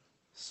says?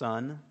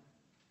 Son.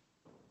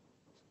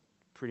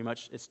 Pretty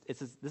much, this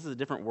is a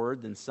different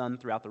word than son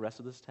throughout the rest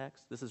of this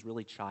text. This is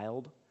really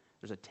child.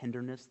 There's a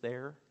tenderness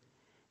there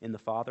in the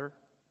father.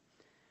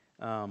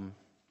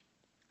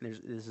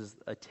 This is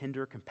a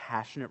tender,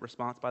 compassionate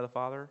response by the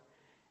father.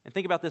 And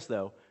think about this,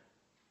 though.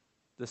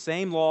 The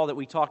same law that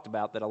we talked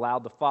about that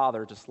allowed the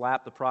father to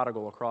slap the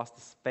prodigal across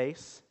the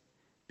face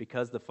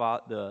because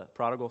the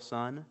prodigal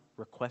son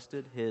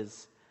requested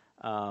his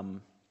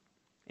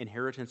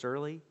inheritance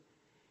early.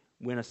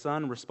 When a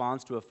son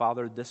responds to a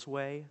father this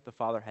way, the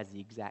father has the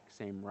exact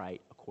same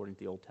right, according to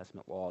the Old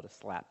Testament law, to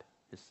slap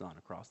his son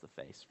across the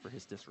face for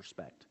his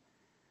disrespect.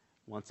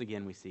 Once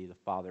again, we see the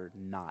father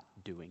not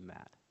doing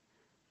that.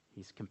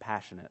 He's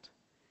compassionate.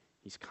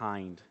 He's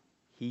kind.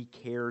 He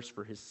cares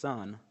for his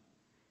son.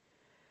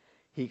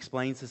 He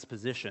explains his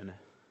position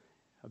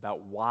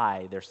about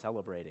why they're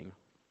celebrating.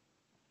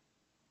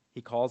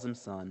 He calls him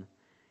son,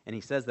 and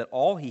he says that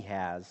all he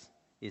has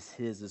is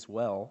his as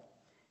well.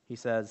 He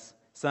says,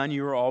 "Son,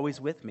 you are always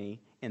with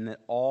me, and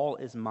that all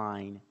is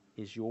mine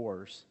is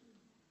yours."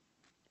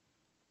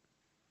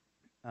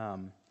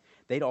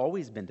 They'd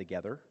always been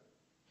together.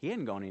 He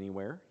hadn't gone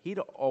anywhere. He'd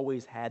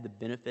always had the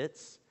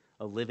benefits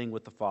of living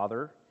with the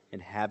Father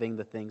and having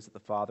the things that the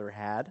Father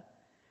had.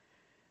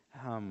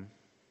 And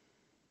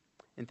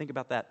think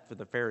about that for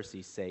the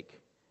Pharisees'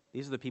 sake.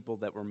 These are the people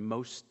that were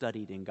most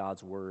studied in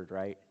God's Word,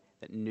 right?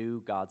 That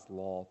knew God's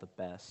law the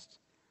best.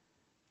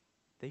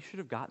 They should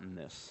have gotten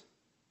this,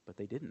 but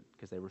they didn't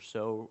because they were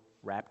so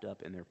wrapped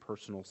up in their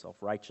personal,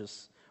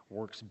 self-righteous,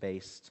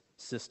 works-based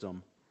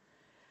system.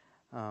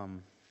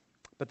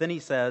 But then he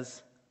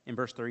says in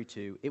verse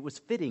 32, it was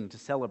fitting to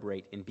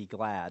celebrate and be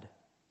glad.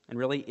 And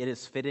really, it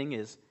is fitting,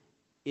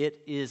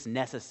 it is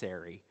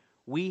necessary.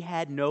 We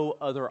had no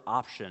other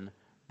option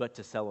but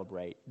to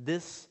celebrate.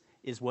 This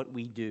is what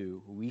we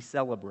do. We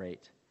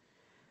celebrate.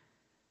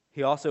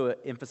 He also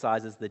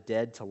emphasizes the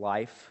dead to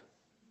life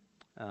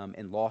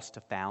and lost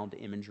to found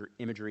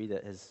imagery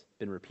that has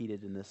been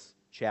repeated in this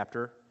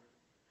chapter.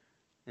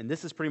 And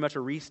this is pretty much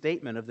a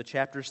restatement of the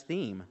chapter's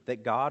theme,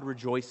 that God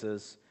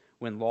rejoices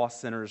when lost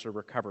sinners are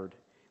recovered.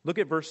 Look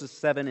at verses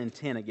 7 and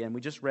 10 again.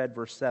 We just read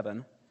verse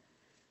 7,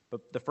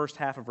 but the first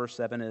half of verse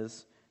 7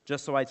 is,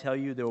 "Just so I tell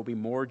you, there will be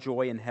more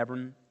joy in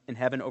heaven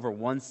over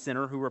one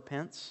sinner who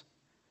repents."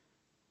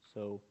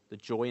 So the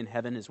joy in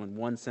heaven is when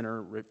one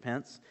sinner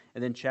repents.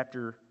 And then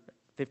chapter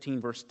 15,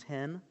 verse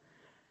 10,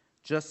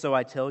 "Just so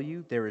I tell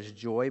you, there is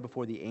joy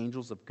before the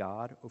angels of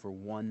God over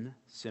one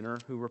sinner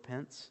who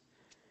repents."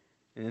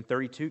 And then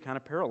 32 kind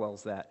of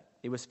parallels that.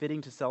 "It was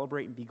fitting to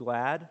celebrate and be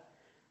glad,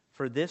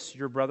 for this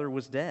your brother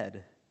was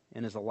dead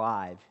and is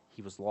alive.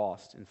 He was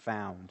lost and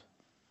found."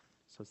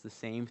 So it's the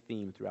same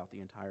theme throughout the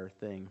entire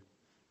thing.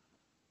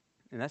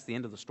 And that's the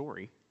end of the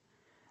story.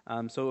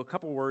 So a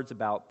couple words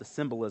about the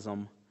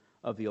symbolism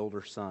of the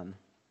older son.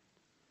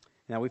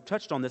 Now, we've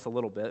touched on this a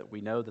little bit.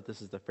 We know that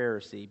this is the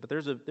Pharisee, but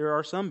there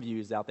are some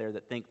views out there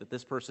that think that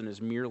this person is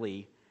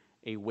merely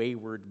a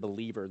wayward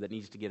believer that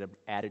needs to get an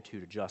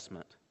attitude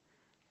adjustment.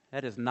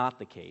 That is not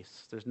the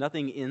case. There's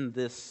nothing in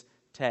this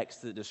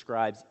text that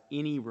describes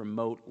any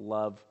remote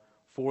love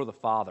for the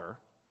Father.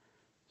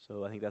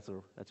 So I think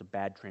that's a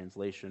bad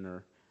translation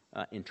or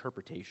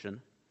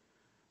interpretation.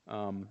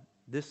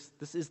 This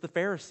is the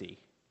Pharisee.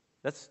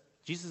 That's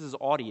Jesus'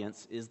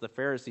 audience is the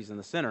Pharisees and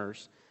the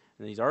sinners,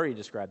 and he's already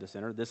described the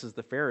sinner. This is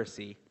the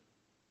Pharisee.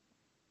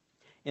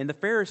 And the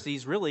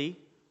Pharisees really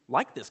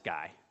like this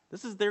guy.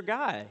 This is their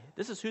guy.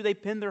 This is who they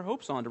pinned their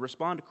hopes on to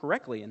respond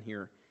correctly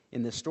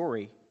in this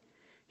story.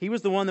 He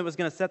was the one that was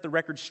going to set the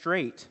record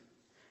straight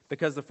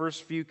because the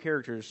first few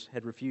characters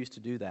had refused to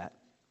do that.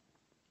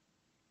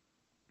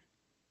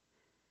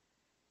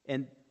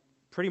 And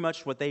pretty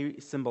much what they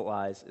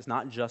symbolize is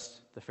not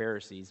just the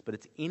Pharisees, but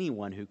it's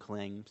anyone who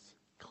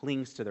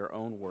clings to their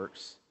own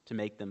works to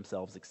make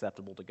themselves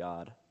acceptable to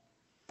God.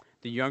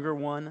 The younger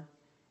one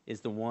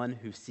is the one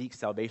who seeks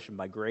salvation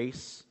by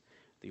grace.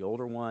 The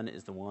older one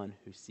is the one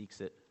who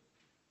seeks it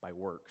by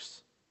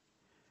works.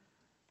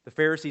 The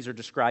Pharisees are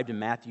described in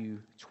Matthew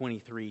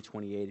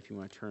 23:28, if you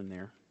want to turn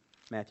there.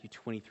 Matthew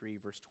 23,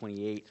 verse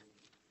 28.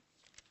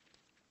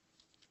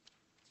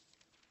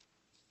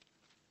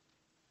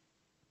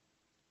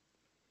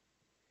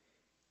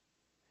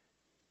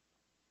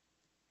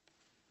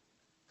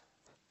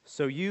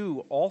 So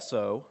you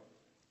also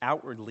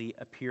outwardly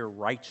appear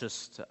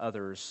righteous to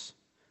others,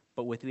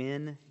 but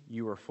within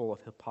you are full of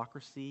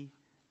hypocrisy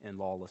and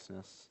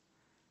lawlessness.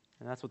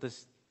 And that's what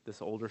this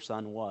older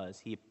son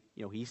was. He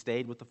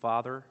stayed with the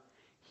father.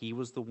 He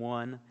was the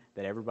one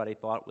that everybody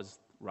thought was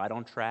right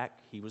on track.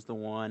 He was the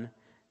one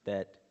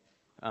that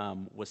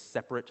was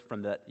separate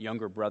from that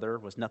younger brother,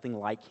 was nothing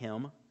like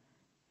him.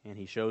 And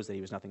he shows that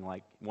he was nothing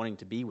like wanting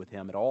to be with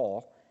him at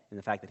all, in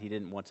the fact that he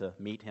didn't want to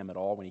meet him at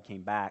all when he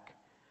came back.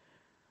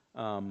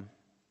 And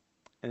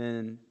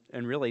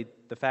really,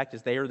 the fact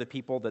is they are the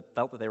people that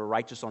felt that they were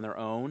righteous on their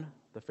own.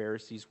 The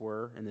Pharisees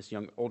were, and this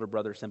older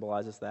brother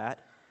symbolizes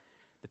that.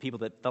 The people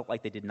that felt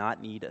like they did not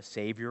need a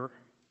Savior.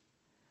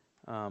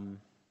 And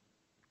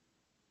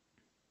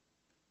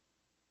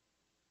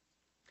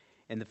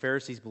the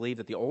Pharisees believed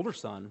that the older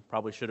son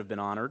probably should have been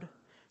honored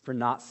for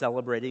not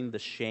celebrating the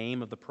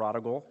shame of the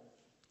prodigal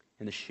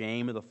and the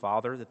shame of the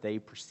father that they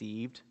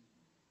perceived.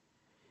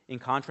 In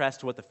contrast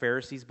to what the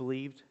Pharisees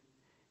believed,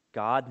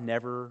 God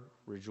never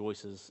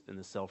rejoices in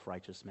the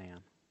self-righteous man.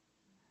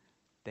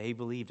 They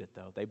believed it,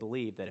 though. They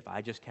believed that if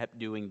I just kept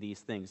doing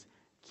these things,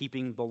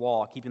 keeping the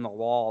law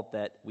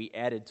that we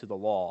added to the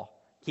law,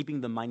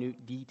 keeping the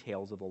minute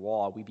details of the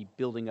law, we'd be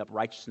building up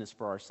righteousness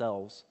for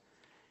ourselves,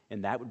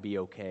 and that would be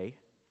okay.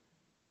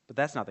 But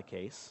that's not the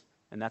case,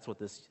 and that's what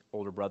this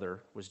older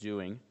brother was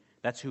doing.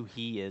 That's who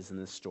he is in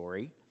this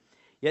story.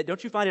 Yet,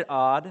 don't you find it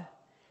odd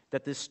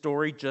that this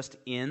story just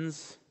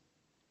ends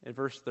at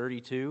verse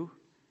 32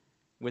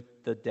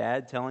 with the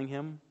dad telling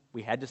him,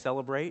 we had to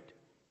celebrate.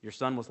 Your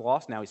son was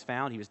lost, now he's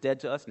found. He was dead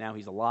to us, now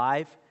he's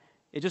alive.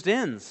 It just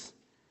ends.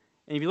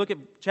 And if you look at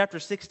chapter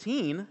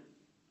 16,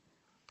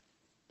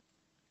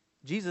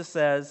 it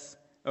says,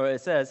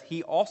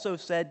 he also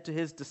said to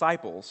his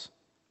disciples,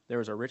 there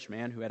was a rich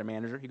man who had a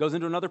manager. He goes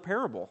into another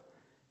parable,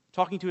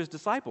 talking to his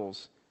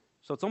disciples.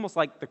 So it's almost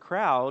like the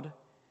crowd,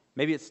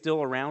 maybe it's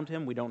still around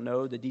him. We don't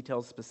know the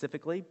details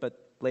specifically,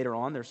 but later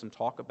on there's some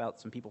talk about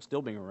some people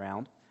still being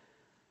around.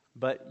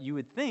 But you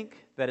would think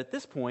that at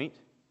this point,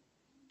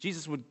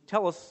 Jesus would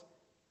tell us,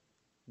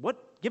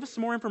 give us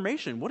some more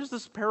information. What does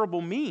this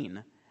parable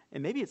mean?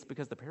 And maybe it's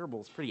because the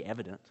parable is pretty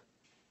evident.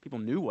 People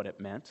knew what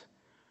it meant.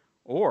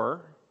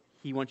 Or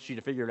he wants you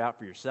to figure it out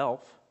for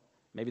yourself.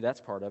 Maybe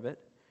that's part of it.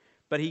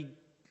 But he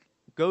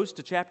goes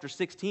to chapter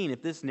 16,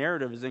 if this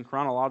narrative is in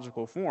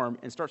chronological form,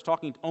 and starts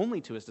talking only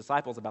to his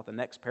disciples about the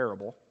next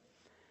parable.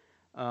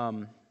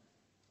 So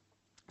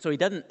he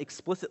doesn't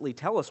explicitly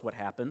tell us what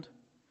happened.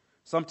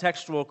 Some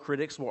textual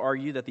critics will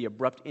argue that the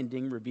abrupt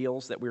ending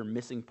reveals that we're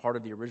missing part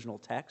of the original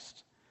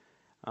text.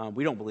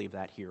 We don't believe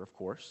that here, of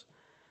course.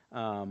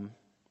 So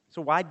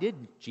why did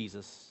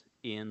Jesus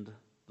end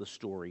the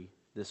story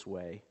this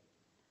way?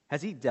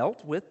 Has he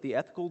dealt with the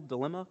ethical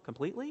dilemma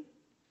completely?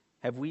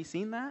 Have we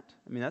seen that?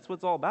 I mean, that's what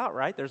it's all about,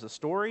 right? There's a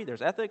story,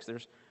 there's ethics,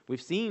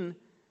 we've seen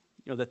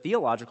the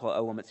theological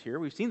elements here.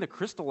 We've seen the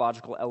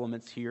Christological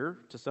elements here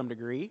to some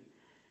degree.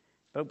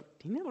 But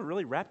he never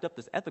really wrapped up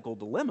this ethical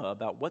dilemma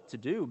about what to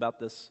do about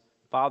this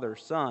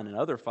father-son and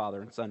other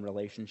father and son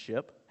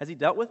relationship. Has he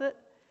dealt with it?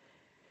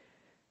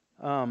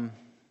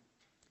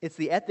 It's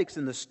the ethics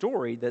in the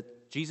story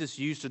that Jesus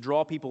used to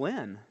draw people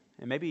in.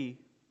 And maybe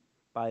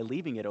by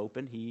leaving it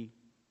open, he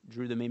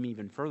drew them in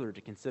even further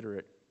to consider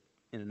it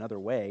in another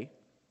way.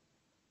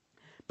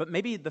 But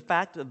maybe the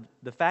fact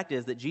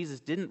is that Jesus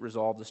didn't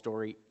resolve the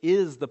story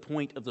is the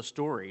point of the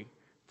story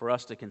for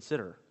us to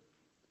consider.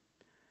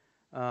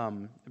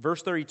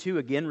 Verse 32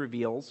 again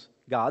reveals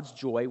God's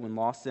joy when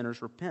lost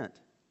sinners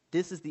repent.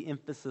 This is the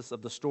emphasis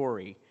of the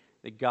story,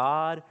 that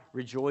God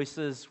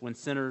rejoices when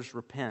sinners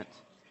repent.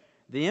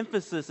 The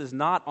emphasis is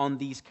not on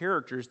these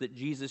characters that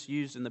Jesus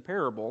used in the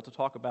parable to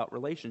talk about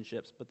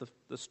relationships, but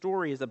the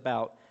story is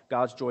about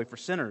God's joy for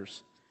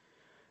sinners.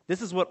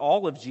 This is what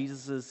all of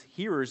Jesus'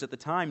 hearers at the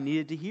time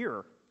needed to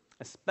hear,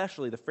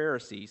 especially the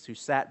Pharisees who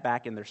sat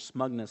back in their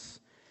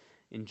smugness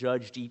and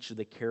judged each of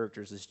the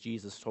characters as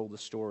Jesus told the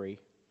story.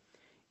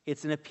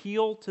 It's an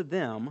appeal to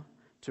them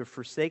to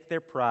forsake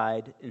their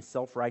pride and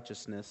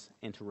self-righteousness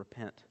and to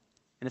repent.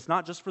 And it's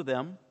not just for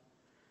them.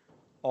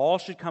 All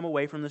should come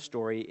away from the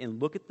story and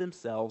look at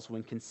themselves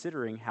when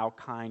considering how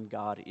kind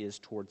God is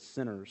towards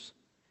sinners.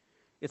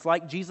 It's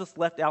like Jesus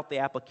left out the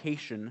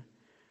application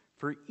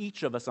for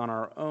each of us on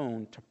our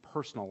own to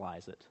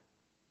personalize it.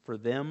 For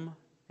them,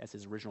 as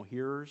his original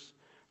hearers,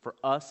 for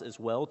us as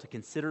well to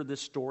consider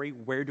this story.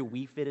 Where do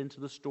we fit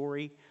into the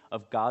story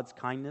of God's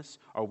kindness?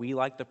 Are we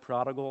like the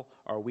prodigal?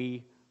 Are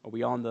we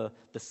on the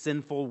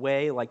sinful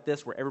way like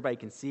this where everybody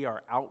can see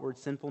our outward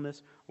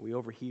sinfulness? Are we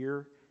over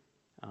here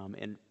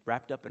and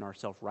wrapped up in our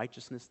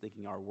self-righteousness,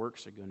 thinking our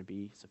works are going to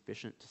be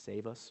sufficient to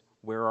save us.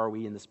 Where are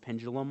we in this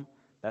pendulum?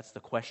 That's the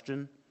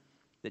question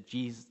that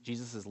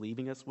Jesus is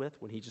leaving us with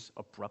when he just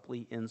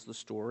abruptly ends the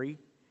story.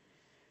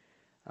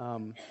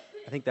 I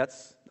think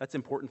that's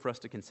important for us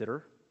to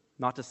consider.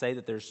 Not to say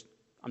that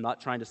I'm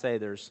not trying to say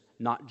there's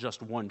not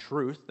just one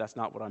truth. That's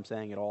not what I'm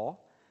saying at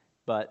all.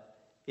 But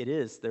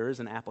there is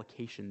an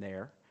application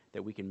there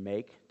that we can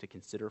make to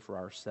consider for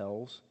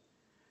ourselves.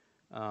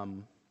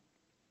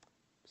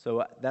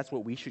 So that's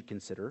what we should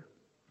consider.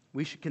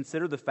 We should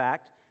consider the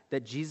fact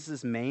that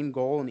Jesus' main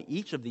goal in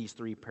each of these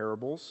three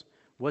parables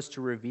was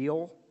to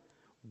reveal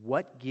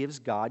what gives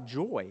God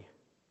joy.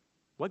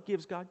 What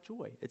gives God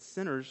joy? It's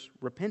sinners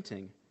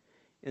repenting.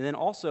 And then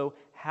also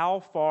how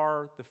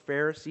far the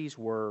Pharisees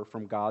were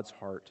from God's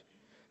heart.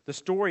 The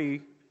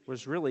story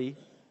was really,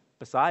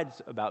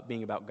 besides about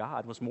being about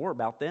God, was more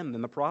about them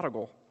than the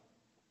prodigal.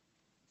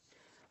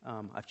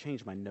 I've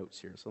changed my notes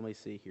here, so let me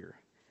see here.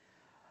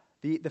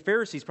 The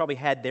Pharisees probably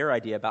had their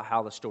idea about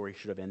how the story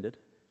should have ended.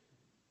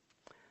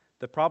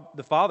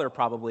 The father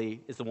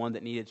probably is the one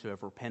that needed to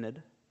have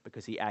repented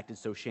because he acted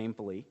so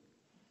shamefully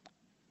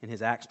in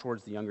his acts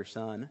towards the younger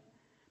son.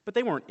 But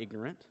they weren't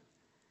ignorant.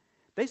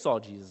 They saw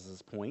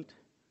Jesus' point,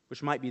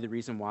 which might be the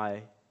reason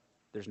why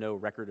there's no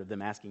record of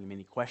them asking him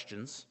any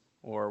questions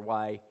or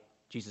why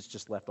Jesus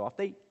just left off.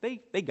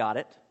 They got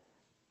it.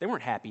 They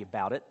weren't happy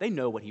about it. They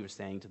know what he was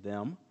saying to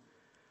them.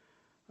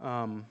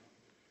 How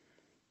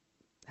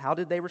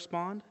did they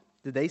respond?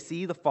 Did they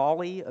see the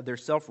folly of their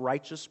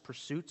self-righteous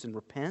pursuits and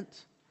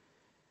repent?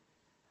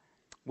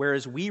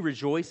 Whereas we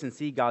rejoice and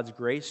see God's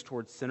grace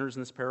towards sinners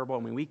in this parable,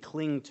 we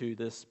cling to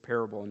this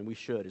parable, and we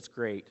should. It's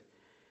great.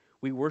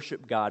 We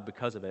worship God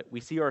because of it.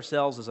 We see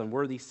ourselves as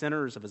unworthy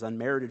sinners of his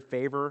unmerited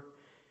favor.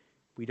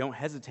 We don't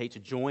hesitate to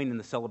join in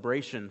the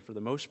celebration for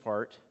the most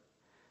part.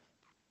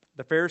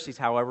 The Pharisees,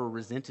 however,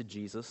 resented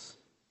Jesus.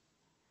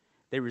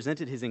 They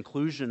resented his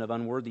inclusion of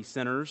unworthy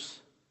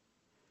sinners.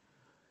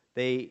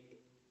 They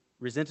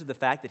resented the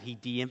fact that he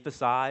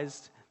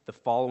de-emphasized the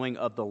following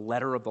of the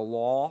letter of the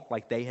law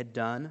like they had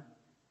done.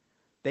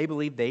 They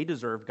believed they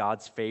deserved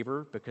God's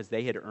favor because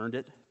they had earned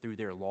it through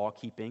their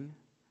law-keeping,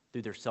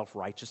 through their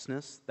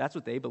self-righteousness. That's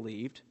what they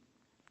believed.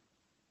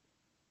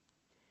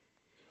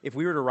 If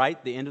we were to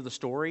write the end of the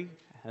story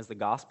as the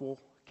gospel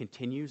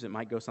continues, it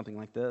might go something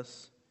like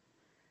this.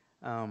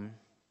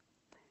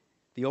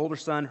 The older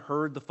son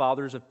heard the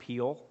father's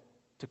appeal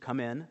to come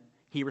in.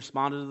 He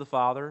responded to the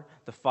father.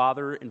 The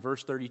father, in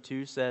verse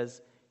 32,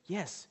 says,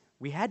 yes,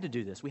 we had to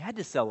do this. We had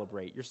to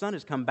celebrate. Your son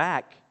has come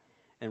back.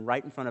 And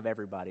right in front of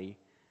everybody,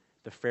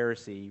 the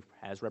Pharisee,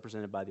 as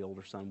represented by the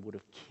older son, would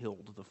have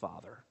killed the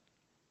father.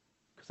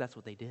 Because that's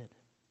what they did.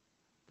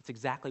 That's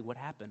exactly what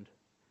happened.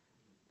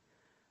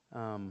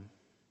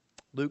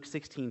 Luke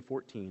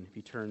 16:14, if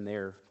you turn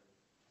there.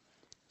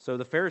 So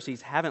the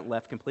Pharisees haven't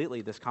left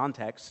completely this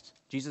context.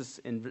 Jesus,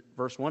 in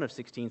verse 1 of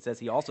 16, says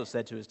he also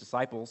said to his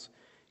disciples,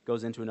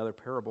 goes into another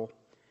parable.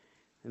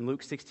 In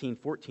Luke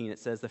 16:14, it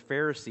says, the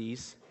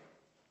Pharisees,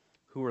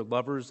 who were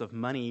lovers of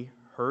money,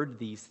 heard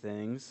these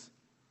things,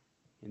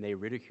 and they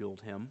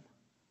ridiculed him.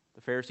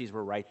 The Pharisees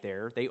were right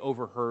there. They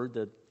overheard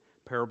the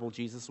parable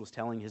Jesus was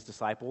telling his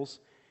disciples,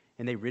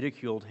 and they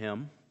ridiculed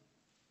him.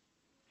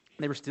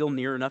 They were still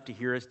near enough to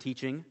hear his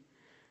teaching.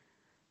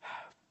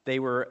 They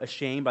were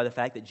ashamed by the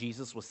fact that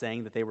Jesus was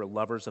saying that they were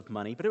lovers of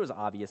money, but it was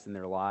obvious in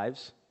their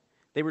lives.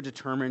 They were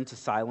determined to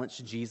silence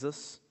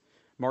Jesus.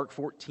 Mark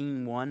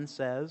 14:1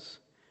 says,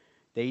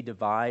 they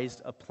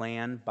devised a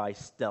plan by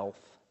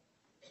stealth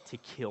to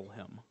kill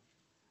him.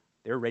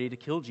 They were ready to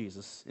kill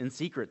Jesus in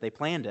secret. They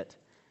planned it,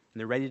 and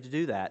they're ready to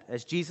do that.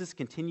 As Jesus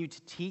continued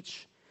to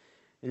teach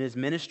in his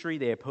ministry,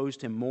 they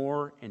opposed him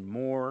more and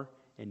more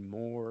and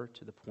more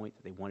to the point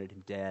that they wanted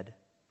him dead.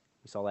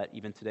 We saw that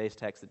even today's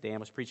text that Dan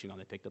was preaching on.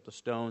 They picked up the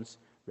stones,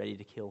 ready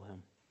to kill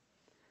him.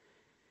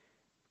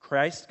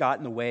 Christ got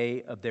in the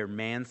way of their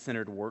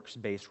man-centered,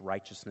 works-based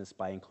righteousness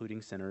by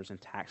including sinners and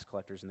tax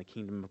collectors in the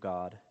kingdom of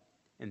God,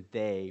 and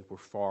they were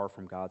far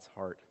from God's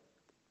heart.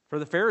 For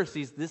the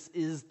Pharisees, this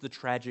is the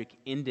tragic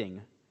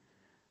ending.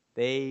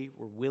 They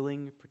were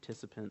willing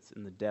participants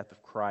in the death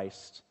of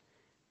Christ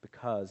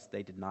because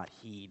they did not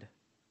heed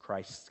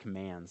Christ's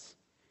commands.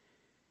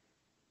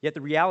 Yet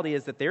the reality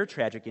is that their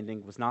tragic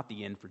ending was not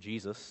the end for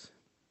Jesus.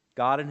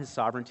 God in his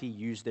sovereignty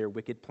used their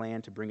wicked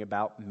plan to bring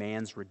about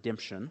man's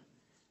redemption.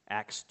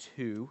 Acts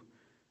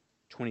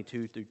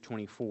 2:22 through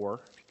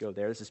 24. If you go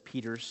there, this is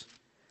Peter's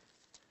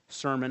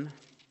sermon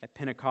at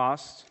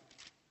Pentecost.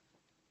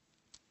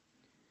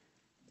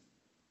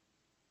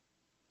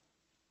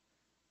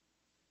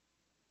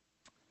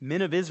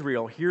 Men of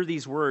Israel, hear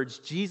these words.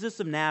 Jesus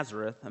of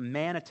Nazareth, a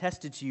man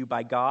attested to you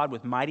by God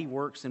with mighty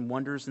works and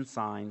wonders and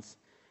signs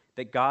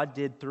that God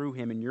did through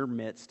him in your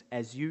midst,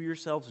 as you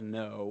yourselves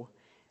know,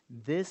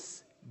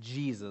 this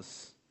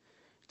Jesus,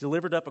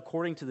 delivered up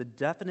according to the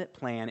definite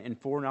plan and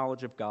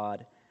foreknowledge of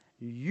God,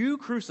 you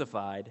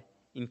crucified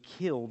and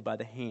killed by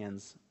the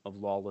hands of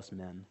lawless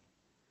men.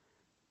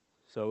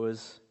 So it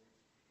was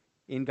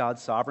in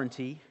God's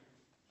sovereignty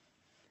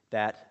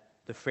that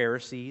The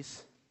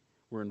Pharisees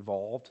were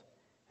involved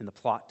in the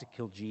plot to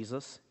kill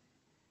Jesus,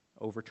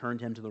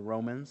 overturned him to the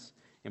Romans,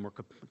 and were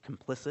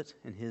complicit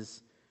in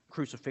his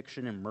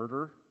crucifixion and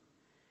murder.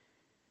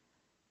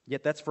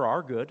 Yet that's for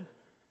our good.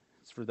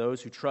 It's for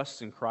those who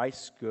trust in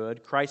Christ's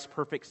good. Christ's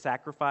perfect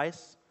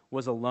sacrifice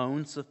was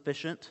alone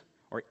sufficient,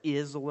 or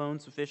is alone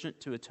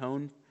sufficient, to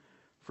atone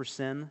for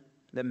sin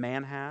that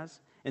man has,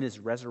 and his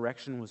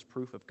resurrection was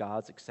proof of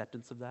God's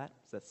acceptance of that.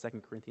 That's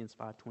 2 Corinthians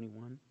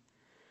 5:21.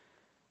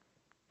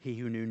 He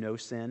who knew no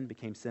sin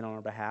became sin on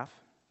our behalf.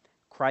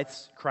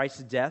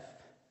 Christ's death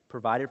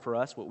provided for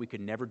us what we could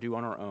never do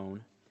on our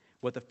own.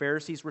 What the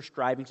Pharisees were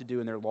striving to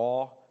do in their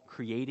law,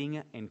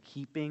 creating and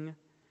keeping,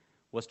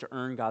 was to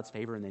earn God's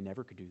favor, and they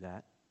never could do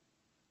that.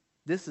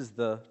 This is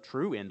the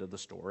true end of the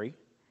story.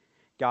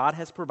 God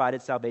has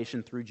provided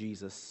salvation through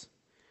Jesus.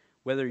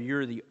 Whether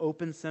you're the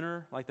open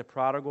sinner, like the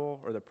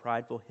prodigal, or the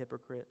prideful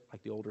hypocrite,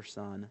 like the older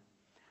son,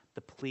 the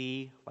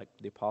plea, like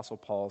the Apostle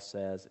Paul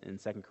says in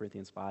 2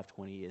 Corinthians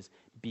 5:20, is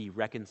be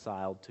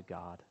reconciled to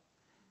God.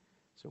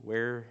 So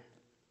whether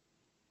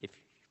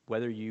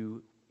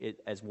you,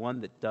 as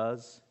one that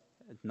does,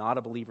 not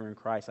a believer in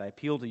Christ, I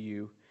appeal to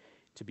you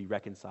to be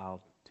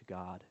reconciled to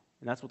God.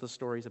 And that's what the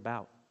story is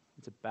about.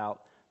 It's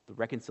about the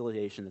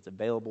reconciliation that's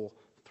available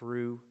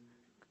through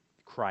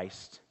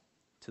Christ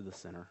to the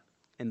sinner,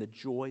 and the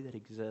joy that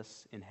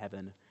exists in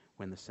heaven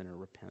when the sinner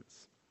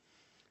repents.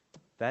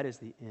 That is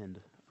the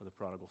end of the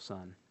prodigal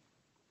son.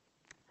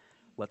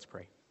 Let's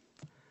pray.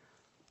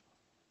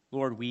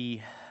 Lord,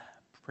 we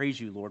praise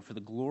you, Lord, for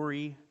the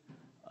glory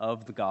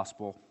of the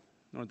gospel.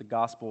 Lord, the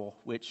gospel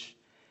which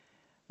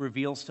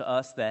reveals to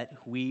us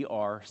that we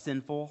are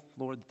sinful.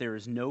 Lord, that there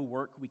is no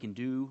work we can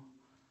do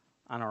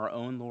on our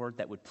own, Lord,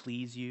 that would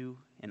please you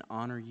and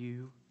honor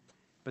you.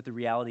 But the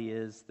reality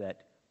is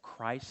that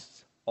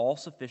Christ's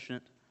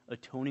all-sufficient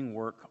atoning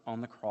work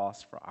on the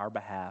cross for our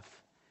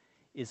behalf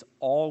is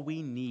all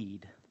we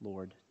need,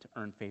 Lord, to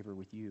earn favor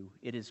with you.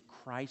 It is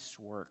Christ's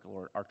work,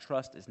 Lord. Our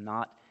trust is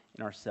not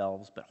in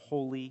ourselves, but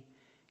wholly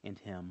in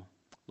him.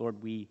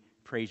 Lord, we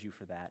praise you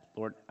for that.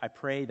 Lord, I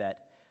pray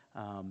that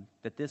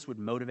this would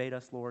motivate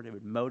us, Lord. It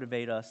would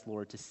motivate us,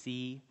 Lord, to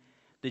see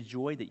the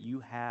joy that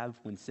you have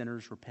when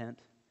sinners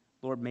repent.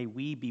 Lord, may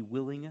we be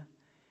willing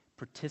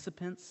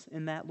participants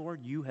in that,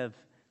 Lord. You have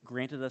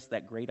granted us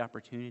that great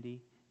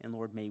opportunity, and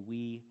Lord, may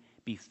we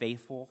be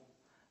faithful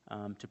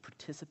to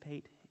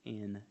participate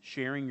in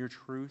sharing your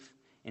truth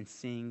and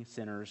seeing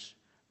sinners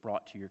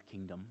brought to your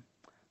kingdom.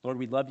 Lord,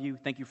 we love you.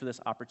 Thank you for this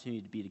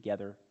opportunity to be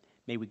together.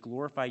 May we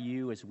glorify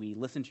you as we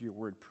listen to your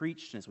word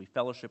preached and as we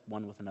fellowship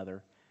one with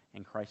another.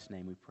 In Christ's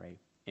name we pray.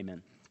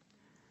 Amen.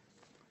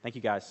 Thank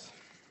you, guys.